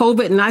had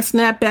COVID and I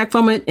snapped back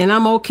from it and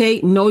I'm okay.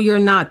 No, you're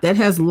not. That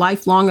has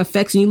lifelong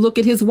effects. And you look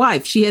at his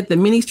wife. She had the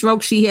mini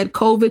stroke. She had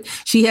COVID.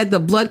 She had the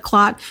blood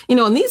clot.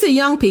 And these are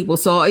young people.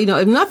 So,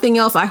 if nothing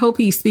else, I hope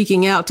he's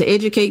speaking out to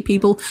educate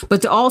people,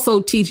 but to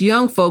also teach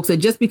young folks that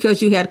just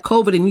because you had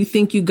COVID and you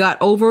think you got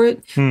over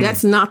it,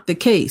 that's not the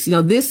case.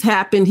 This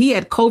happened. He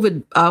had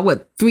COVID,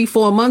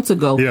 3-4 months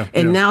ago.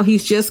 And now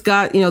he's just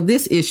got,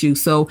 this issue.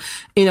 So,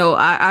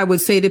 I would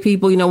say to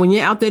people, when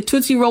you're out there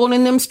Tootsie rolling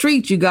in them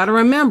streets, you got to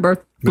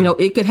remember,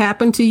 it could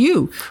happen to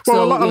you.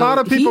 Well, so, a lot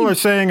of people are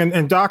saying,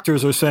 and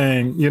doctors are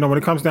saying, when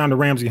it comes down to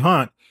Ramsay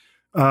Hunt,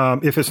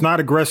 if it's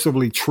not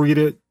aggressively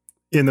treated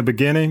in the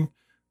beginning,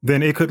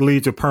 then it could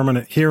lead to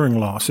permanent hearing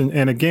loss.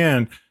 And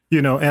again,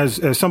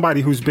 as somebody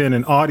who's been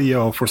in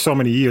audio for so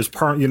many years,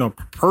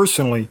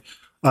 personally,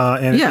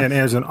 and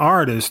as an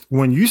artist,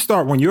 when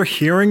your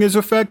hearing is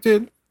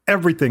affected,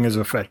 everything is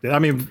affected. I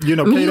mean,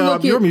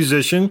 K-Dub, you're a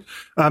musician.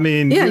 I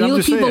mean, you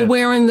look people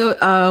wearing the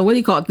what do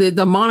you call it?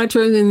 The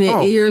monitors in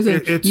their ears,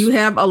 and you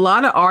have a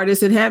lot of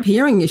artists that have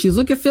hearing issues.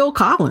 Look at Phil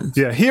Collins.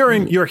 Yeah,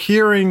 your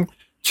hearing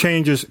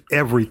changes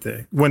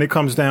everything when it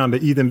comes down to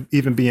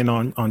even being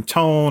on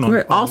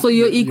tone. Also,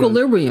 your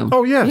equilibrium.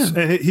 Oh yes,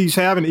 and he's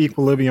having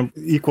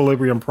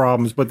equilibrium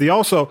problems. But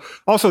also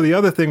the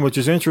other thing, which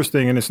is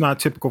interesting, and it's not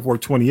typical for a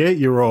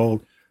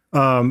 28-year-old.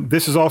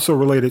 This is also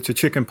related to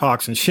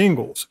chickenpox and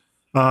shingles.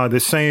 The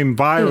same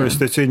virus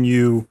that's in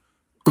you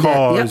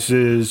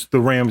causes the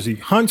Ramsay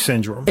Hunt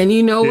syndrome. And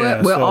you know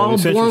what? We're all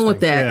born with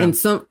that. Yeah. And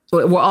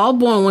we're all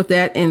born with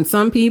that. And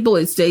some people,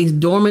 it stays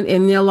dormant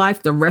in their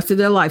life the rest of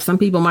their life. Some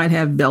people might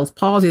have Bell's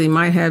palsy. They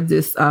might have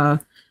this, I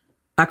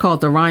call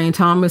it the Ryan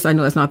Thomas. I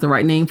know that's not the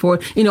right name for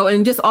it.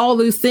 And just all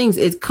these things,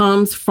 it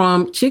comes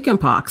from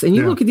chickenpox. And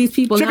you look at these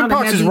people now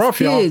that have these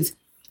kids. Y'all.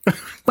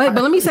 But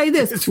let me say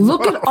this.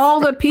 Look at all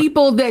the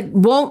people that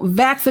won't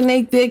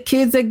vaccinate their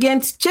kids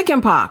against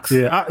chickenpox.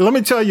 Yeah, let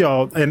me tell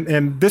y'all,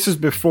 and this is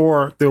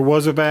before there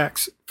was a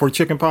vax for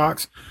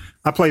chickenpox.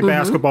 I played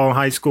basketball in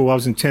high school. I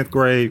was in 10th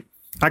grade.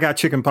 I got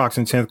chickenpox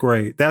in 10th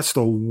grade. That's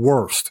the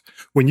worst.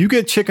 When you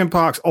get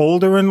chickenpox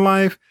older in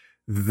life,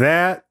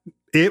 that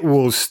it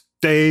will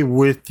stay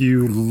with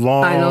you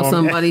long. I know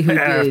somebody who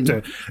after.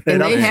 did.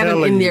 And they had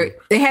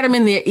them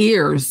in their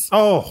ears.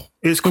 Oh,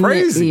 it's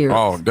crazy.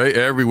 Oh, they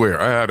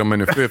everywhere. I had them in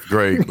the 5th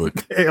grade,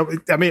 but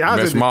I mean, I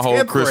was in my whole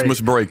grade,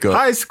 Christmas breakup.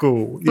 High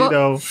school,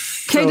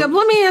 K-Dub,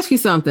 let me ask you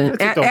something.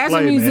 As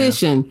a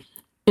musician,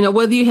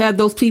 whether you have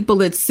those people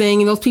that sing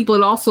and those people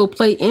that also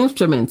play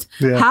instruments,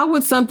 how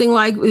would something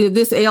like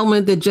this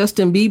ailment that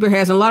Justin Bieber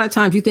has, and a lot of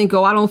times you think,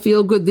 I don't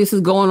feel good, this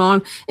is going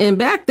on. And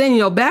back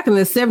then, back in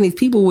the 70s,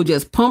 people would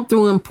just pump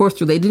through and push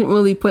through. They didn't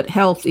really put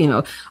health,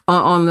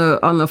 on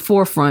the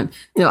forefront.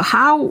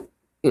 How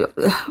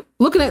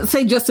looking at,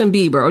 say, Justin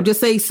Bieber, or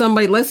just say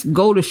somebody, let's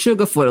go to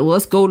Sugarfoot, or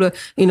let's go to,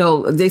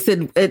 they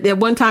said at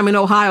one time in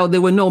Ohio, there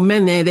were no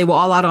men there. They were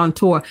all out on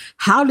tour.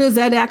 How does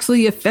that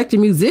actually affect a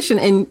musician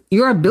and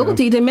your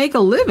ability to make a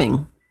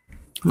living?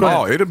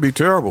 Oh, it'd be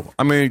terrible.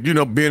 I mean,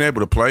 being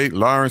able to play,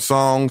 learn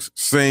songs,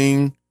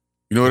 sing,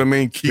 you know what I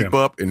mean? Keep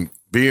up and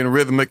being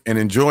rhythmic and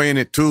enjoying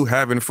it too,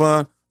 having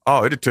fun.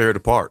 Oh, it'd tear it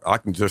apart. I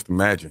can just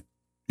imagine,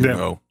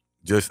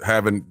 just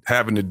having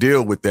to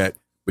deal with that.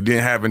 But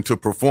then having to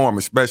perform,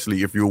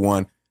 especially if you're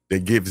one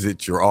that gives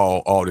it your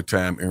all the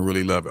time and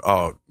really love it.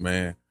 Oh,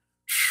 man.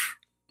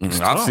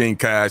 I've seen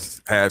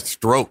guys have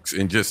strokes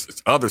and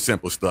just other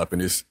simple stuff,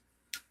 and it's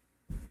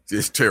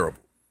terrible.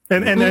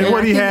 And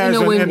what he has,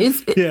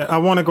 I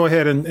want to go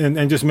ahead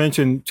and just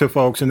mention to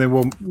folks, and then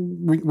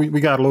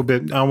we got a little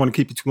bit. I don't want to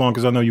keep you too long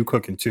because I know you're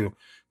cooking too.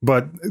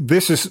 But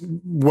this is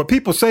what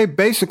people say.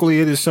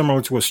 Basically, it is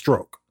similar to a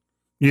stroke.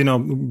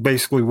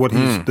 Basically what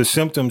the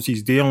symptoms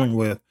he's dealing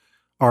with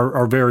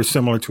are very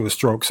similar to a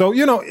stroke. So,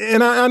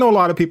 and I know a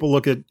lot of people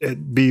look at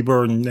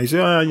Bieber and they say,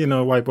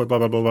 white boy, blah,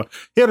 blah, blah, blah.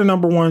 He had a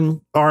number 1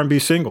 R&B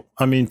single.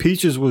 I mean,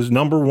 Peaches was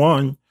number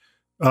 1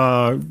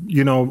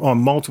 on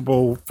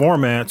multiple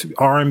formats,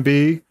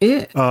 R&B,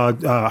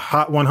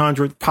 Hot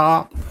 100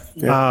 pop,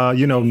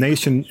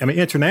 international. I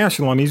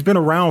mean, he's been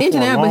around for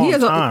a long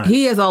time.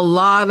 He has a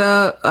lot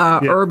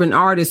of urban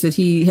artists that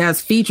he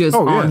has features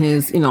on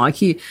his,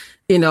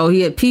 he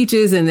had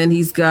Peaches, and then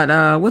he's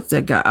got, what's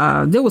that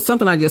guy? There was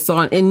something I just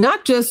saw, and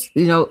not just,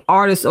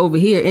 artists over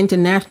here,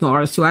 international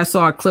artists too. I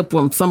saw a clip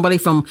from somebody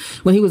from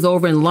when he was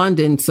over in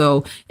London.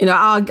 So,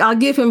 I'll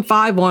give him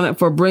 5 on it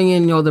for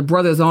bringing, the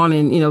brothers on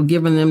and,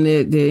 giving them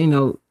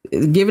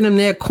giving them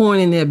their coin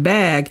in their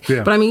bag.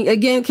 Yeah. But I mean,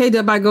 again,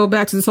 KW, I go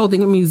back to this whole thing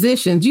with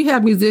musicians. You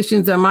have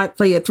musicians that might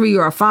play a 3,000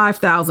 or a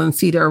 5,000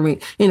 seat arena,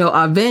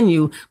 a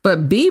venue,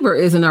 but Bieber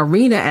is an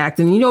arena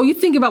act. And, you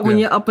think about when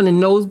you're up in the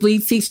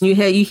nosebleed seats and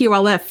you hear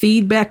all that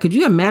feedback. Could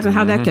you imagine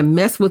how that can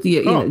mess with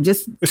you,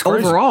 just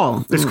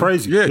overall? It's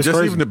crazy. Yeah, it's just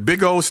crazy. Even the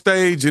big old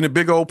stage in a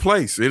big old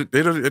place. It'll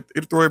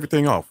throw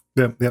everything off.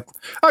 Yep. All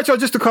right, so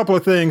just a couple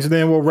of things, and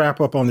then we'll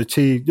wrap up on the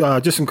tea.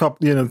 Just some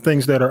couple,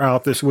 things that are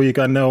out this week.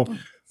 I know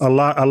a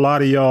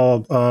lot of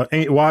y'all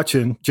ain't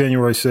watching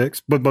January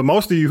 6th, but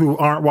most of you who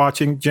aren't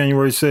watching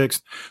January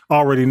 6th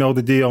already know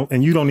the deal,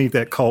 and you don't need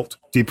that cult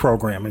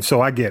deprogramming.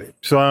 So I get it.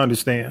 So I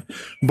understand.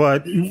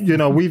 But,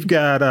 we've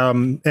got,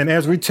 and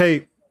as we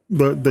tape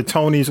the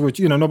Tonys, which,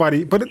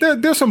 nobody, but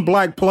there's some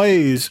black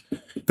plays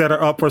that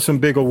are up for some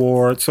big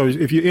awards. So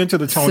if you're into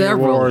the Tony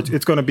Awards,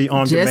 it's going to be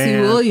on demand.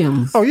 Jesse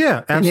Williams. Oh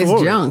yeah,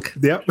 absolutely. And his junk.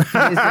 Yep.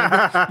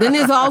 Then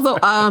there's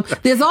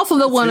also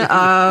the one,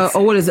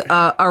 what is it?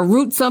 A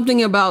root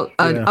something about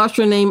an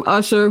usher named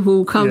Usher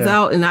who comes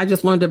out, and I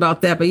just learned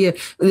about that. But yeah,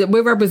 we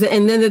represent.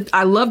 And then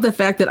I love the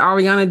fact that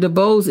Ariana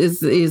DeBose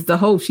is the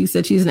host. She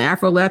said she's an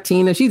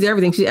Afro-Latina. She's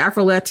everything. She's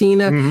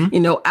Afro-Latina.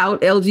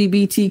 Out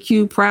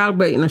LGBTQ proud,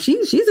 but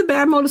she's a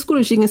bad motor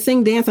scooter. She can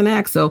sing, dance, and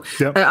act. So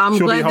I'm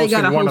glad they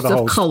got a host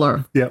of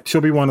color. Yeah, she'll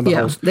be one of the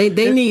hosts. They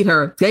need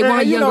her. They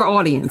want a younger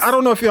audience. I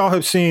don't know if y'all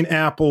have seen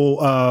Apple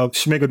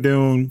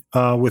Schmigadoon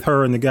with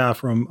her and the guy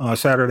from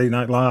Saturday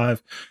Night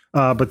Live,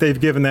 but they've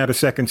given that a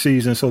second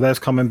season, so that's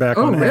coming back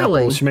on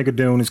really? Apple.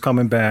 Schmigadoon is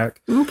coming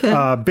back.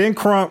 Okay. Ben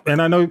Crump,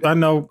 and I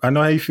know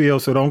how you feel,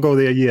 so don't go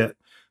there yet.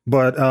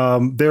 But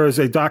there is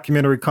a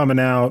documentary coming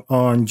out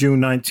on June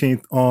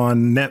 19th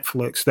on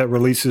Netflix that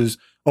releases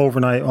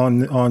overnight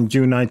on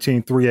June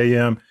 19th, 3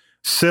 a.m.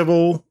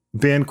 Civil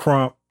Ben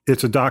Crump.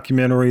 It's a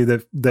documentary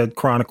that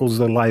chronicles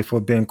the life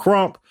of Ben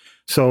Crump.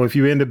 So if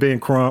you're into Ben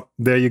Crump,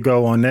 there you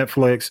go on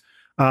Netflix.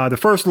 The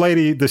First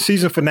Lady, the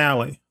season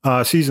finale,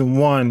 season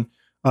 1,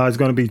 is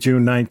going to be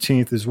June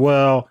 19th as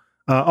well.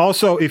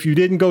 Also, if you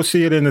didn't go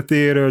see it in the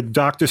theater,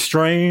 Doctor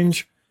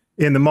Strange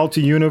in the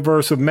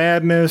Multi-Universe of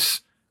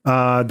Madness,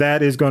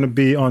 that is going to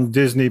be on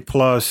Disney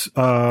Plus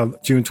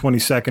June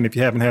 22nd. If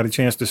you haven't had a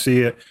chance to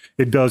see it,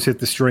 it does hit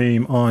the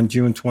stream on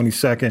June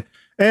 22nd.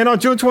 And on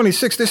June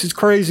 26th, this is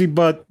crazy,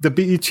 but the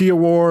BET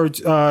Awards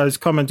is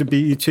coming to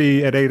BET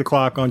at 8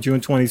 o'clock on June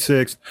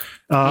 26th.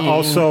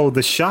 Also,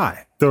 The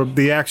Chi,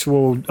 the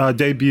actual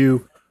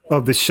debut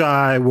of The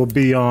Chi will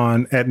be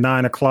on at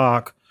 9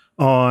 o'clock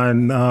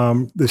on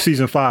the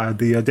season 5.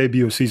 The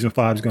debut of season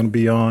 5 is going to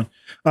be on.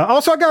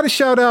 Also, I got to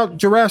shout out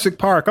Jurassic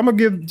Park. I'm going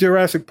to give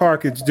Jurassic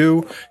Park its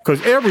due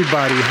because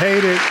everybody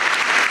hated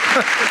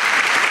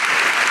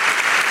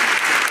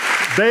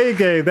They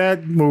gave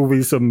that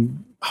movie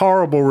some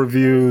horrible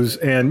reviews.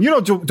 And,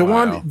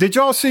 DeWanda, did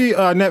y'all see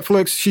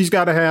Netflix? She's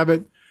Got to Have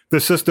It. The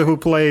sister who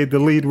played the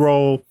lead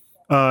role.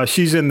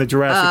 She's in the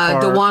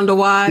Jurassic Park. DeWanda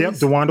Wise. Yep,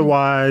 DeWanda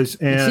Wise.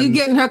 And she's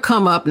getting her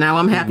come up now.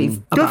 I'm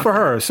happy. Good for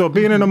her. So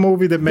being in a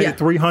movie that made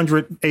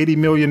 $380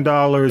 million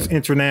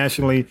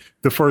internationally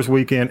the first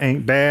weekend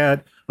ain't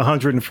bad.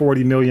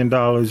 $140 million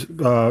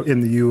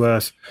in the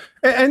U.S.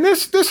 And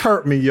this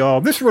hurt me,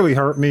 y'all. This really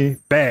hurt me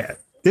bad.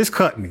 This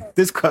cut me.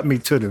 This cut me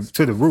to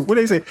the root. What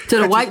do they say? To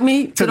the white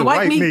meat? To the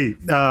white meat.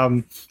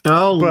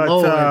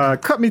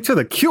 Lord. Cut me to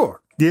the cure.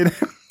 To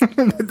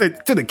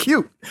the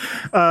cute.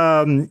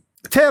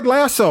 Ted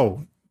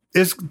Lasso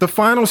is the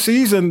final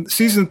season.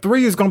 Season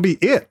 3 is going to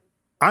be it.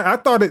 I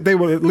thought that they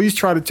would at least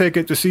try to take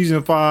it to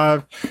season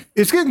 5.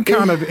 It's getting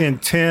kind of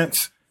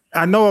intense.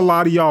 I know a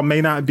lot of y'all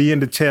may not be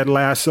into Ted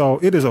Lasso.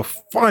 It is a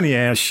funny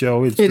ass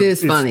show. It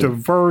is funny. It's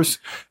diverse,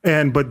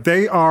 but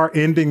they are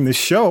ending the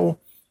show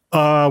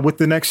with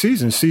the next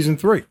season, season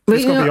 3.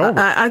 It's going to be over.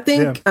 I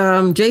think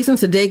Jason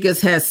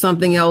Sudeikis has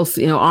something else,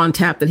 on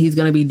tap that he's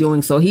going to be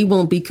doing, so he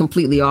won't be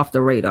completely off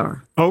the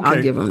radar. Okay.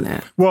 I'll give him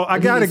that. Well, I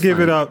got to give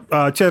it up.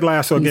 Ted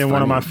Lasso, again,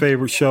 one of my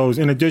favorite shows.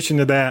 In addition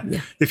to that,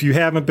 if you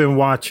haven't been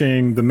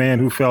watching The Man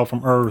Who Fell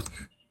from Earth,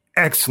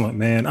 excellent,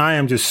 man. I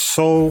am just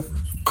so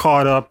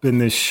caught up in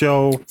this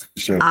show.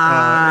 Sure.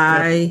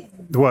 I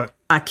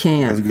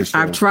can't.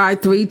 I've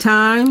tried 3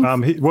 times.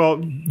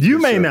 You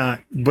may not,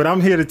 but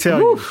I'm here to tell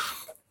you.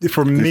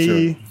 For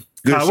me,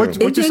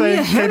 what'd you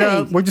say,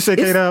 K-Dub? What'd you say,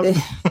 K-Dub?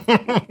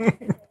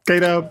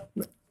 K-Dub?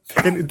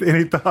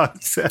 Any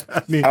thoughts?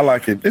 I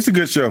like it. It's a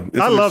good show.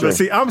 I love it.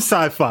 See, I'm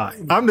sci-fi.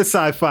 I'm the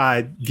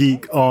sci-fi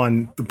geek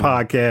on the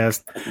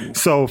podcast.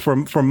 So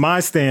from my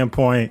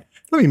standpoint,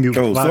 Let me mute.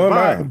 I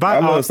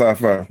love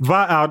sci-fi.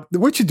 Vi,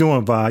 what you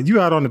doing, Vi?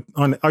 You out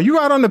are you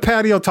out on the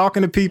patio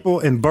talking to people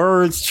and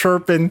birds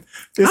chirping?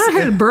 I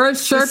heard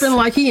birds chirping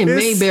like he in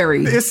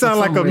Mayberry. It sounds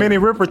like a Minnie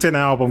Riperton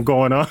album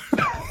going on.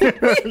 Hey,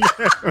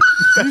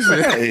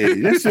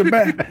 that's your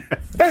back.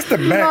 That's the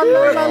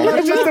background.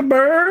 That's just the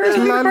birds.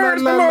 Leave the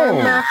birds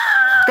alone.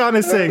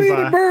 Gonna sing,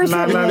 Vi.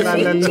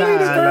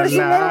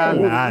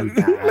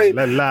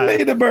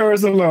 Leave the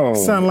birds alone.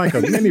 Sound like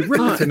a Minnie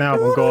Riperton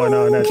album going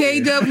on.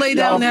 K-Dub lay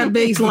down that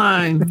bass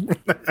line.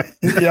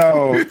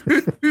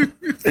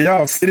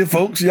 Y'all city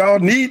folks, y'all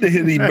need to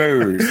hear these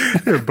birds.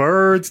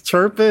 Birds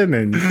chirping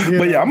and.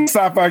 But yeah, I'm a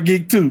sci-fi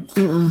geek too.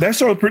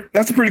 That's a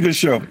pretty good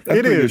show.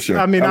 It is. Good show.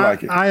 I mean, I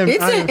like it.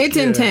 It's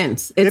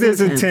intense. It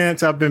is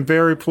intense. I've been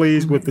very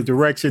pleased with the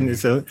direction.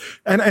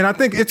 And I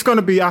think it's going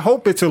to be. I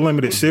hope it's a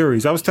limited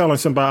series. I was telling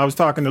somebody. I was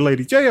talking to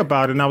Lady J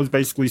about it, and I was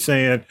basically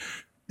saying,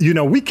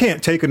 we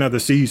can't take another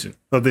season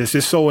of this.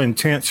 It's so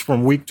intense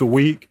from week to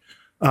week.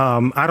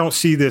 I don't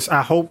see this.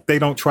 I hope they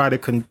don't try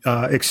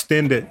to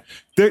extend it.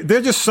 There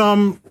are just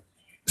some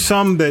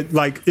that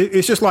like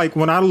it's just like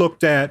when I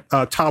looked at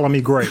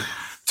Ptolemy Gray.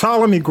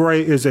 Ptolemy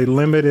Gray is a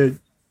limited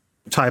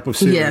type of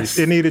series. Yes.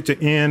 It needed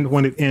to end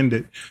when it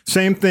ended.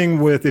 Same thing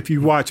with if you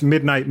watch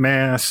Midnight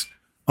Mass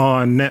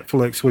on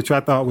Netflix, which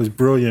I thought was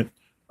brilliant.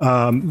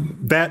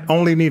 That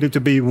only needed to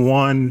be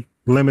one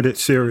limited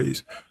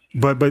series.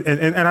 But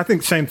I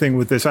think same thing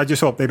with this. I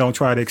just hope they don't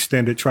try to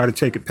extend it, try to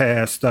take it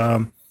past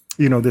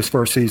this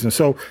first season.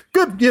 So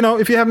good.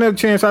 If you haven't had a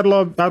chance, I'd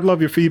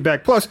love your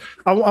feedback. Plus,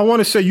 I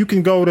want to say you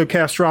can go to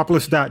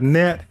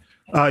Castropolis.net.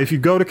 If you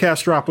go to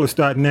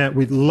Castropolis.net,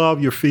 we'd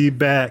love your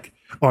feedback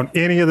on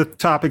any of the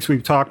topics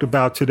we've talked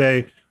about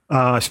today.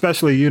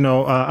 Especially,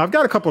 I've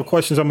got a couple of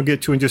questions I'm going to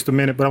get to in just a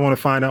minute, but I want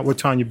to find out what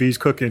Tanya B's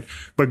cooking.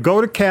 But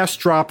go to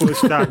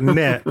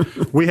Castropolis.net.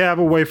 We have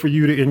a way for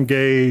you to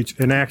engage.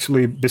 And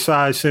actually,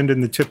 besides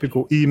sending the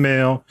typical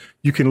email,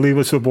 you can leave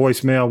us a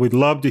voicemail. We'd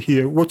love to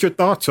hear what your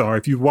thoughts are.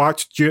 If you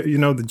watched,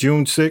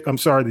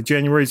 the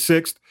January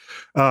 6th,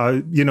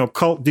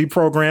 cult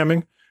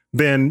deprogramming,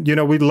 then,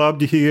 we'd love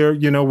to hear,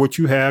 what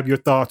you have, your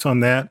thoughts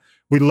on that.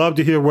 We'd love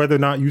to hear whether or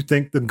not you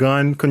think the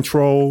gun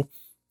control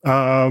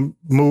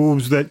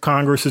moves that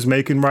Congress is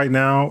making right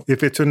now,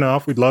 if it's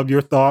enough. We'd love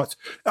your thoughts.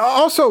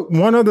 Also,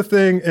 one other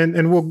thing,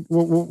 and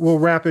we'll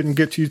wrap it and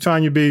get to you,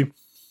 Tanya B.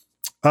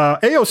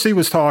 AOC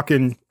was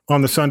talking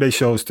on the Sunday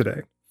shows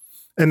today,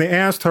 and they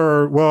asked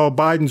her, well,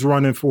 Biden's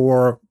running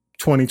for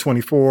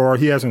 2024.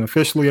 He hasn't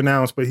officially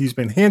announced, but he's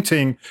been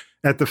hinting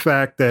at the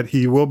fact that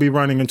he will be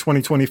running in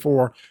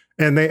 2024.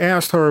 And they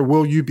asked her,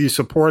 will you be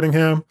supporting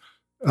him?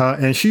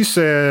 And she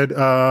said,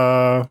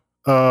 and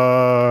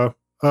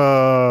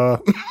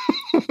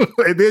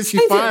then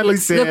she finally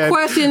said, the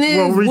question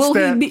is, will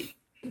he be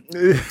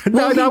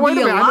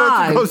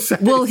alive?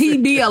 Will he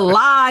be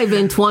alive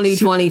in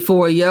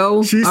 2024,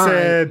 yo? She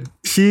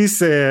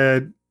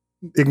said,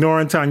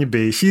 ignoring Tanya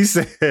B, she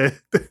said,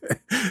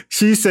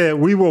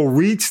 we will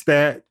reach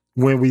that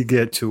when we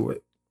get to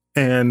it,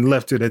 and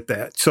left it at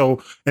that.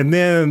 So, and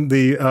then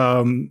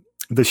the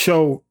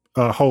show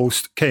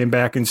host came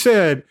back and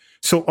said,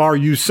 so are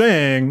you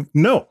saying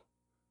no?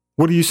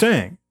 What are you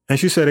saying? And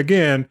she said,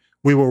 again,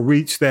 we will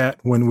reach that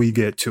when we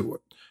get to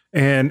it.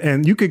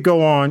 And you could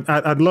go on.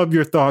 I'd love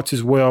your thoughts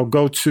as well.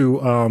 Go to,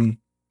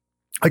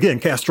 again,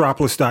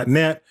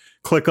 Castropolis.net,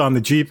 click on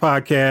the G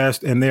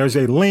podcast, and there's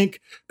a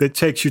link that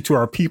takes you to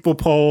our people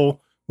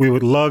poll. We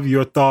would love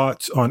your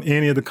thoughts on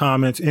any of the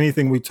comments,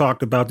 anything we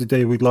talked about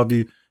today. We'd love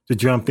you to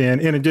jump in.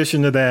 In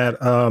addition to that,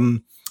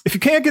 if you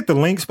can't get the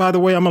links, by the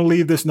way, I'm going to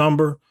leave this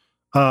number,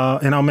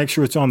 and I'll make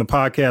sure it's on the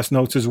podcast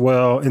notes as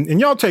well. And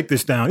y'all take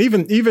this down.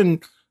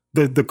 Even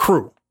the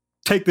crew,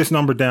 take this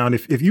number down.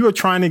 If you are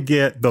trying to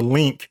get the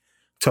link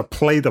to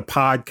play the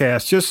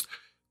podcast, just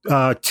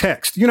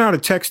text. You know how to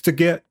text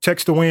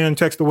to win,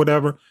 text to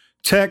whatever.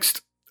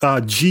 Text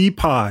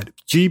GPOD,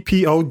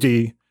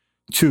 GPOD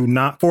to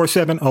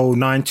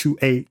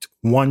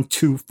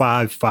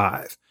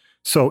 470-928-1255.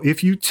 So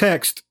if you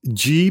text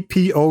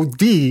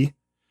GPOD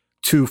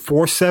to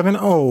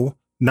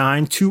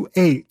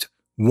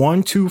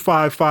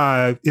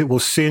 470-928-1255, it will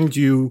send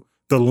you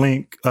the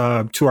link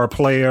to our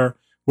player,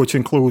 which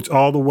includes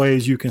all the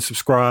ways you can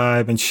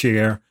subscribe and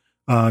share.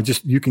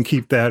 Just you can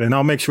keep that, and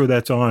I'll make sure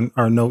that's on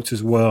our notes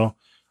as well.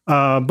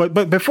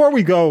 But before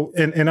we go,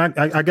 and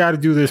I got to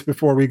do this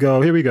before we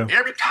go. Here we go.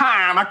 Every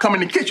time I come in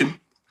the kitchen,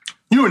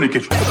 you in the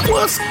kitchen.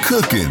 What's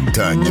cooking,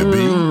 Tanya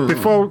B?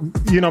 Before,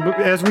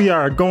 as we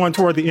are going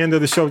toward the end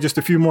of the show, just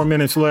a few more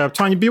minutes left.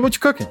 Tanya B, what you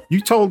cooking?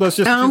 You told us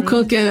just. I'm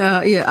cooking.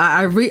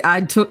 I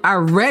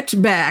reached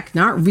back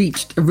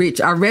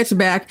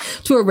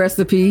to a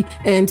recipe,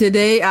 and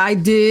today I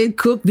did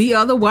cook the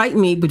other white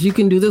meat. But you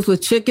can do this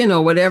with chicken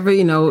or whatever,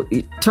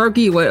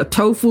 turkey,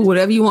 tofu,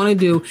 whatever you want to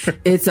do.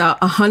 It's a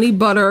honey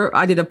butter.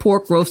 I did a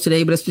pork roast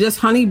today, but it's just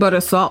honey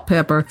butter, salt,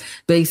 pepper,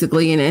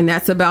 basically, and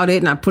that's about it.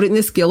 And I put it in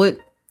the skillet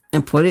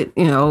and put it,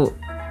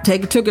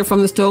 took it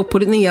from the stove,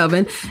 put it in the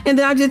oven, and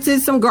then I just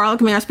did some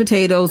garlic mashed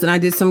potatoes, and I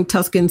did some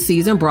Tuscan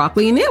seasoned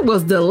broccoli, and it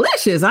was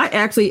delicious. I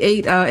actually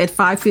ate at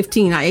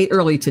 5:15. I ate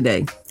early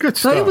today. Good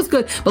stuff. So it was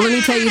good. But let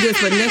me tell you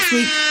this,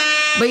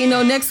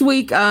 next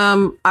week,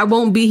 I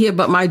won't be here,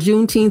 but my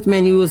Juneteenth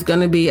menu is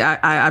going to be,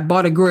 I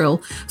bought a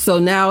grill. So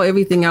now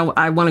everything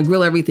I want to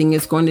grill everything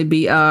is going to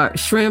be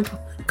shrimp,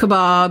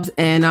 kebabs,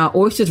 and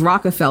oysters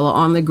Rockefeller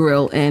on the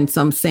grill, and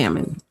some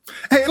salmon.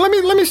 Hey, let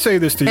me say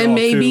this to you. And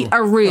maybe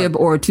a rib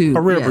or two.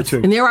 A rib or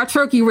two. And there are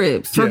turkey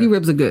ribs. Turkey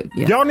ribs are good.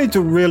 Yeah. Y'all need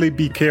to really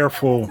be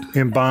careful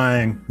in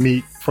buying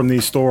meat from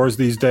these stores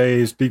these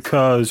days,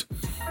 because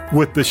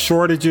with the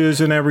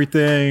shortages and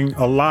everything,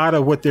 a lot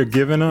of what they're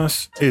giving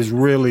us is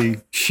really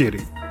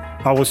shitty.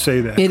 I will say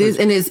that. It is,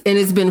 and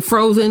it's been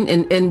frozen,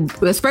 and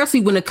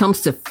especially when it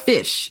comes to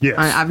fish. Yes.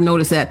 I've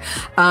noticed that.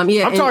 I'm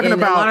talking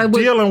about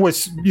dealing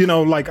with,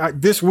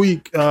 this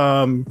week,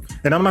 and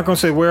I'm not going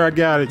to say where I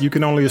got it. You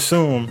can only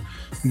assume,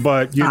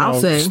 but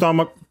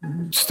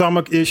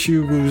stomach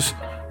issues.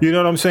 You know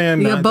what I'm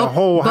saying? The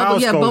whole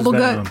house goes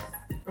down.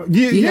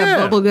 You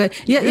have bubble gut.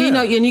 Yeah,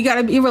 and you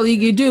got to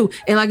you do.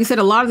 And like I said,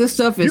 a lot of this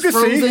stuff is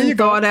frozen,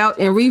 thawed out,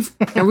 and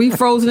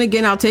refrozen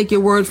again. I'll take your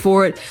word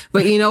for it.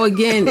 But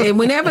again, and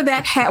whenever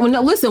that happens,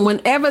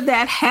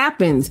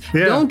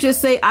 don't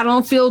just say I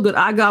don't feel good.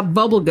 I got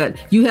bubble gut.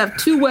 You have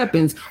two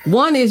weapons.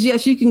 One is,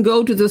 yes, you can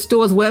go to the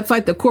store's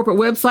website, the corporate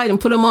website, and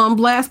put them on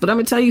blast. But I'm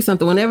gonna tell you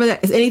something. Whenever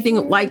that is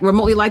anything like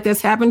remotely like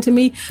that's happened to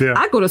me,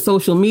 I go to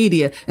social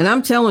media, and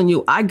I'm telling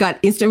you, I got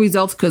instant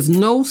results, because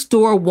no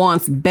store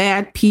wants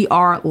bad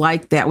PR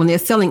like that. When they're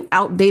selling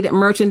outdated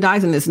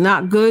merchandise and it's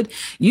not good,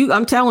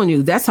 I'm telling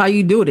you, that's how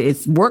you do it.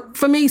 It's worked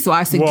for me, so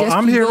I suggest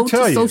you go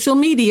to social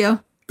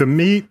media. The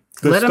meat,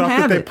 the stuff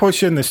that they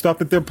push in, the stuff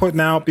that they're putting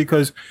out,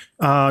 because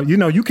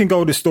you can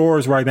go to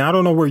stores right now. I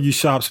don't know where you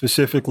shop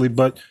specifically,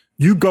 but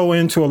you go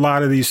into a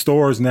lot of these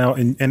stores now,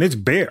 and it's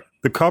bare.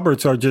 The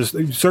cupboards are just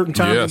certain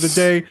times of the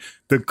day.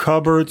 The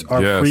cupboards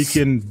are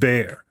freaking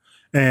bare.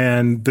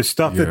 And the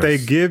stuff that they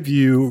give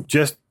you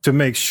just to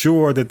make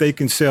sure that they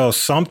can sell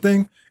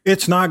something,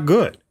 it's not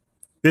good.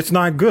 It's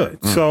not good.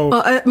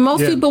 So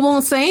most people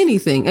won't say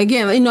anything.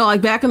 Again,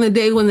 like back in the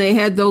day when they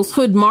had those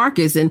hood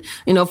markets, and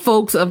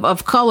folks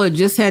of color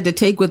just had to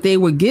take what they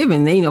were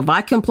given. If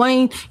I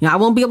complain, I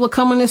won't be able to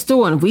come in the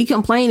store, and if we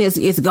complain,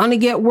 it's going to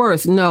get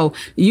worse. No,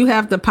 you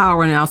have the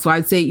power now. So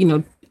I'd say,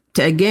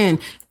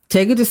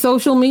 take it to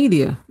social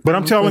media. But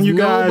I'm telling you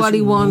guys,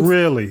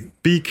 really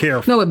be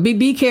careful. No,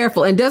 be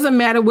careful. And it doesn't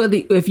matter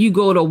if you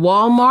go to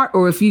Walmart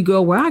or if you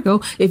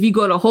go if you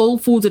go to Whole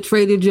Foods or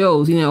Trader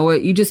Joe's,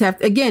 you just have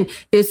to, again,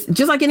 it's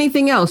just like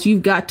anything else.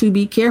 You've got to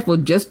be careful.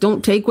 Just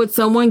don't take what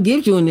someone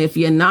gives you. And if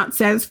you're not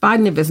satisfied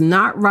and if it's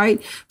not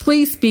right,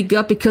 please speak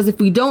up, because if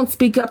we don't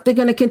speak up, they're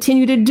going to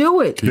continue to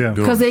do it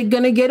because they're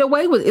going to get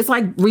away with it. It's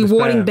like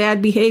rewarding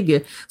bad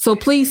behavior. So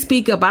please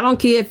speak up. I don't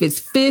care if it's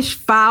fish,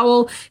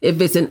 fowl, if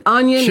it's an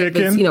onion,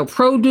 chicken, if it's,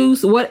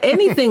 produce,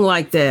 anything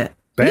like that.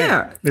 Bad.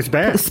 Yeah, it's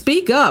bad.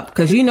 Speak up,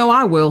 because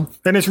I will.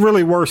 And it's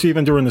really worse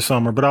even during the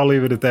summer, but I'll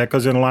leave it at that,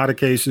 because in a lot of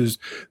cases,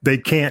 they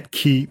can't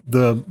keep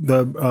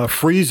the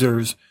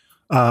freezers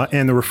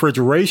and the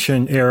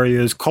refrigeration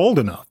areas cold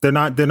enough. They're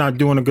not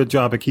doing a good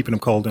job of keeping them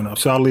cold enough.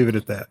 So I'll leave it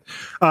at that.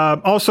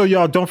 Also,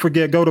 y'all, don't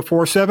forget, go to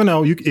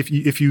 470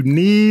 if you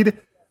need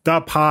the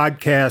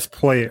podcast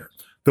player.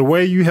 The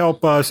way you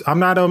help us, I'm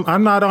not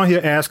on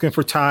here asking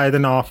for tithe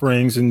and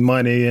offerings and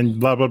money and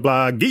blah, blah,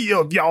 blah.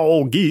 Give,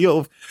 y'all,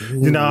 give.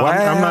 I'm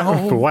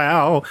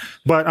not,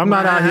 but I'm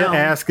not out here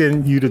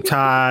asking you to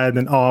tithe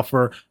and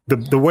offer.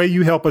 The way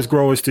you help us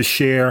grow is to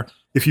share.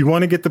 If you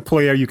want to get the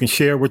player, you can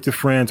share with your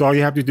friends. All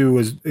you have to do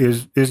is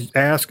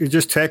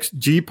just text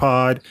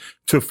GPOD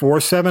to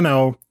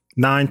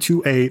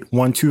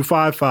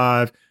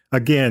 470-928-1255.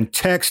 Again,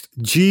 text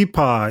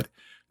GPOD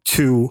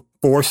to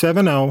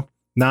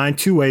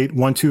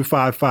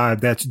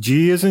 470-928-1255. That's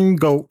G as in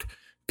goat,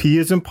 P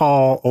as in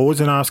Paul, O as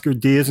in Oscar,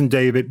 D as in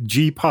David,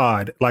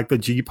 G-Pod, like the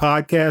G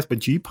podcast, but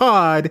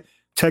G-Pod,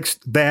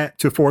 text that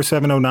to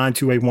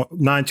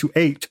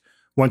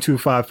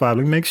 470-928-1255. Let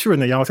me make sure.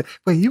 And then y'all say,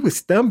 well, you were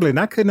stumbling.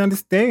 I couldn't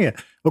understand.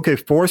 Okay,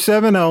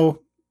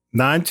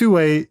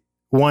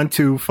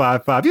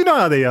 470-928-1255. You know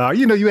how they are.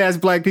 You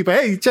ask black people,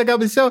 hey, check out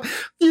the show.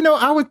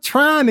 I was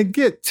trying to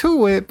get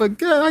to it, but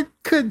God, I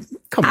couldn't.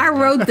 Come on. I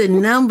wrote the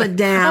number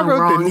down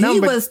wrong. He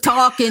was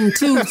talking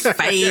too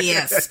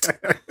fast.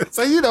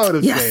 So you know what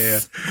I'm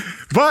saying.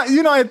 But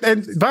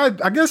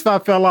but I guess if I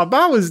fell off,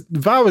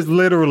 if I was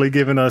literally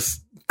giving us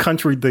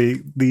country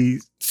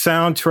the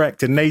soundtrack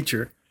to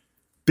nature.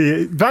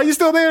 Are you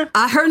still there?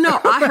 I heard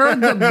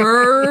the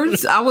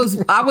birds. I was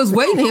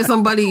waiting to hear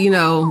somebody,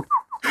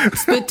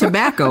 spit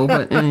tobacco,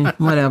 but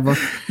whatever.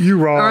 You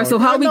wrong. All right, so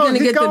how are we going to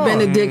get the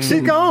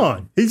benediction? He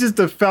gone. He just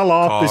fell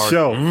off the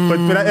show.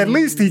 But at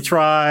least he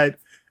tried.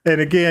 And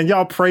again,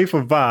 y'all pray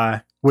for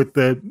Vi with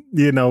the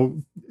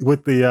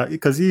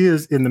because he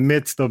is in the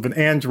midst of an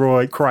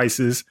Android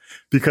crisis,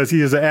 because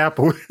he is an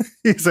Apple.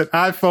 He's an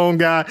iPhone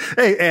guy.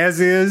 Hey,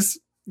 as is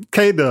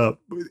K-Dub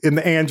in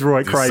the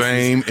Android crisis.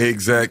 Same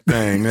exact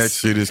thing. That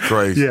shit is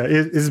crazy. Yeah,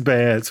 it's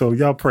bad. So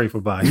y'all pray for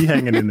Vi. He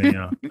hanging in there,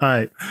 y'all.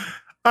 All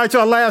right,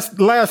 y'all. Last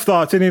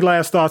thoughts. Any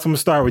last thoughts? I'm gonna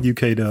start with you,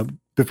 K-Dub,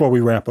 before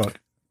we wrap up.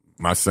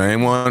 My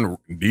same one.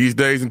 These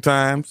days and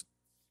times,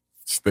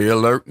 stay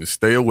alert and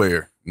stay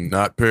aware.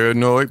 Not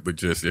paranoid, but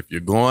just if you're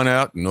going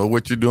out, know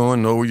what you're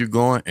doing, know where you're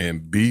going,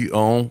 and be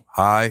on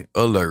high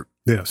alert.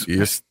 Yes.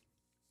 It's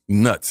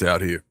nuts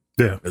out here.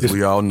 Yeah. As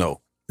we all know.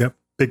 Yep.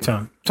 Big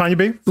time. Tanya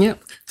B?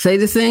 Yep. Say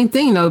the same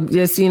thing.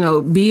 Just,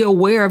 be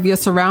aware of your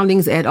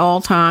surroundings at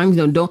all times.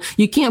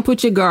 You can't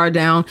put your guard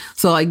down.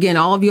 So again,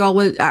 all of y'all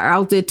are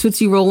out there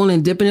tootsie rolling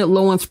and dipping it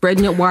low and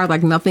spreading it wide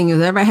like nothing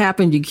has ever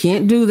happened. You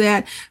can't do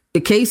that.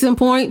 The case in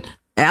point,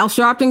 Al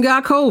Sharpton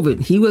got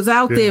COVID. He was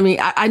out there. I mean,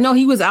 I know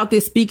he was out there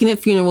speaking at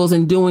funerals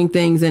and doing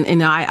things,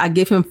 and I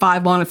give him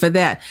 5 on it for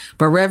that.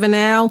 But Reverend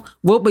Al,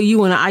 what were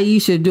you and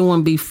Aisha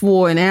doing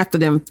before and after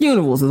them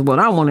funerals is what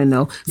I want to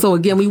know. So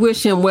again, we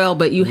wish him well,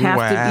 but you have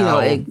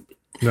to,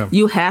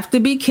 you have to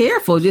be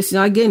careful. Just,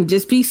 again,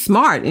 just be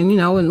smart and,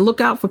 and look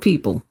out for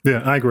people.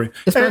 Yeah, I agree.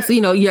 Especially,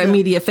 your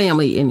immediate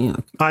family.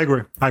 And, I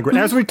agree.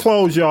 As we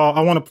close, y'all,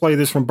 I want to play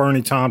this from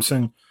Bernie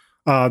Thompson.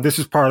 This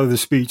is part of the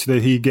speech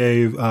that he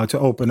gave to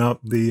open up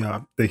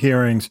the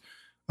hearings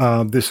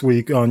this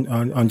week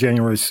on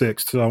January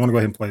 6th. So I want to go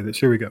ahead and play this.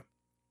 Here we go.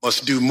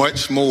 Must do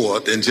much more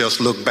than just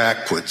look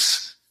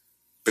backwards.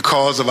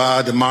 Because of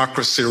our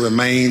democracy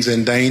remains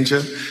in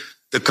danger,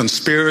 the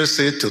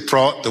conspiracy to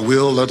thwart the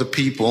will of the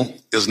people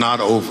is not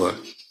over.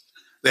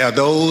 There are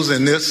those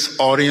in this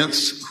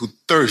audience who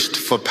thirst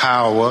for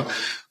power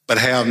but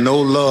have no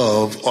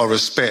love or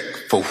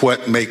respect for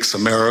what makes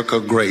America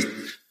great.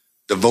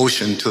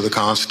 Devotion to the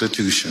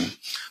Constitution,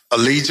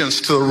 allegiance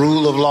to the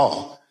rule of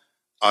law,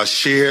 our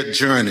shared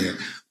journey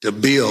to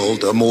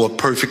build a more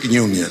perfect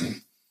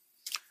union.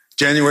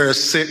 January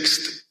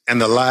 6th and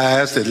the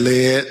lies that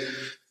led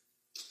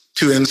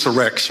to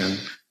insurrection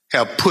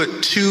have put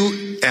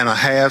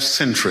 2.5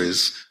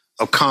 centuries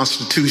of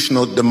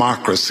constitutional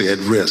democracy at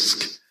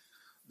risk.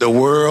 The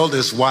world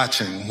is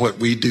watching what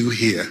we do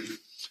here.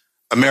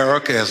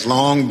 America has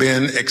long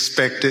been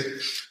expected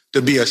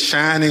to be a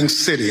shining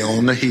city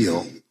on the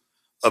hill,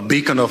 a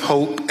beacon of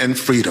hope and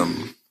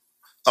freedom,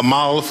 a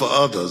model for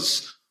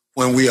others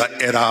when we are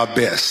at our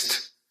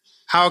best.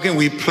 How can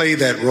we play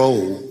that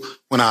role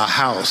when our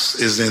house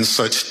is in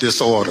such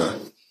disorder?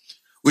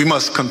 We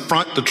must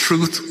confront the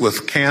truth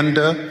with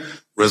candor,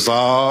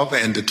 resolve,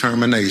 and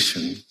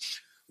determination.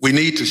 We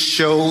need to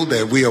show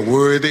that we are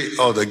worthy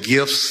of the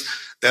gifts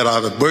that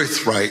are the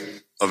birthright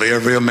of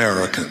every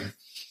American.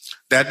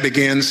 That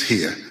begins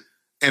here,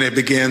 and it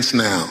begins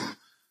now,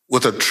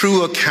 with a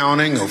true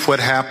accounting of what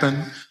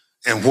happened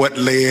and what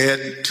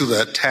led to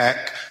the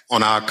attack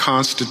on our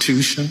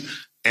Constitution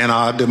and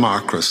our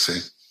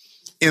democracy.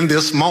 In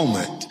this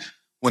moment,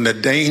 when the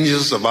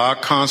dangers of our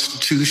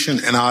Constitution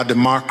and our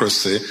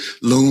democracy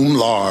loom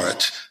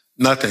large,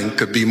 nothing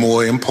could be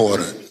more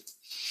important.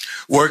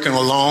 Working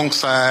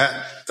alongside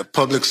the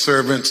public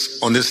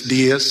servants on this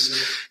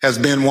dais has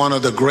been one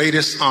of the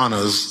greatest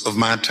honors of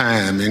my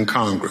time in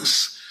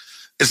Congress.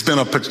 It's been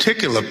a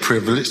particular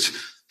privilege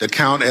to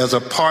count as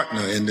a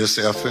partner in this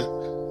effort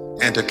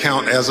and to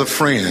count as a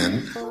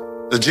friend,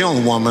 the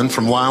gentlewoman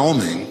from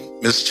Wyoming,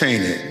 Miss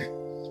Cheney.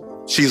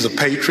 She's a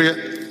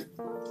patriot,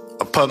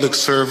 a public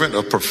servant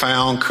of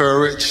profound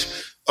courage,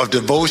 of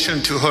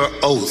devotion to her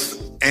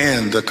oath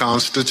and the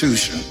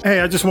Constitution. Hey,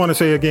 I just want to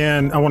say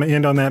again, I want to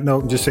end on that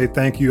note and just say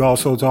thank you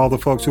also to all the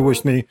folks who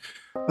wished me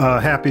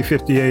happy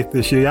 58th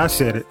this year. I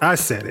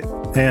said it.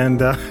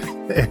 And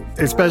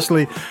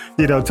especially,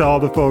 to all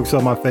the folks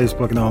on my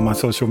Facebook and on my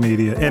social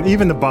media, and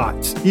even the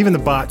bots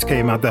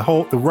came out,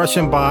 the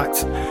Russian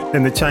bots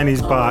and the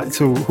Chinese bots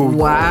who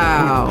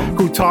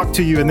talk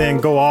to you and then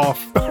go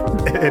off.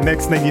 And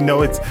next thing you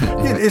know,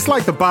 it's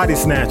like the body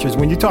snatchers.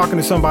 When you're talking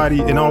to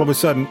somebody and all of a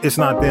sudden it's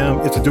not them,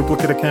 it's a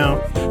duplicate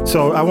account.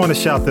 So I want to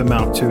shout them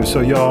out too.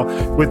 So y'all,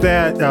 with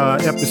that,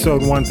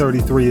 episode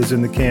 133 is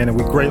in the can, and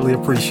we greatly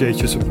appreciate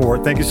your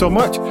support. Thank you so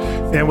much.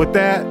 And with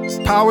that,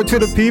 power to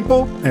the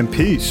people and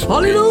peace.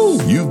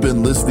 Hallelujah. You've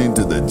been listening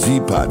to the G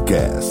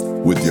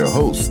Podcast with your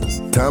host,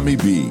 Tommy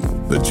B.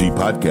 The G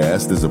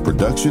Podcast is a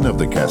production of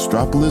the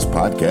Castropolis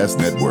Podcast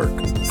Network.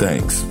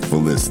 Thanks for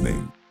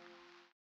listening.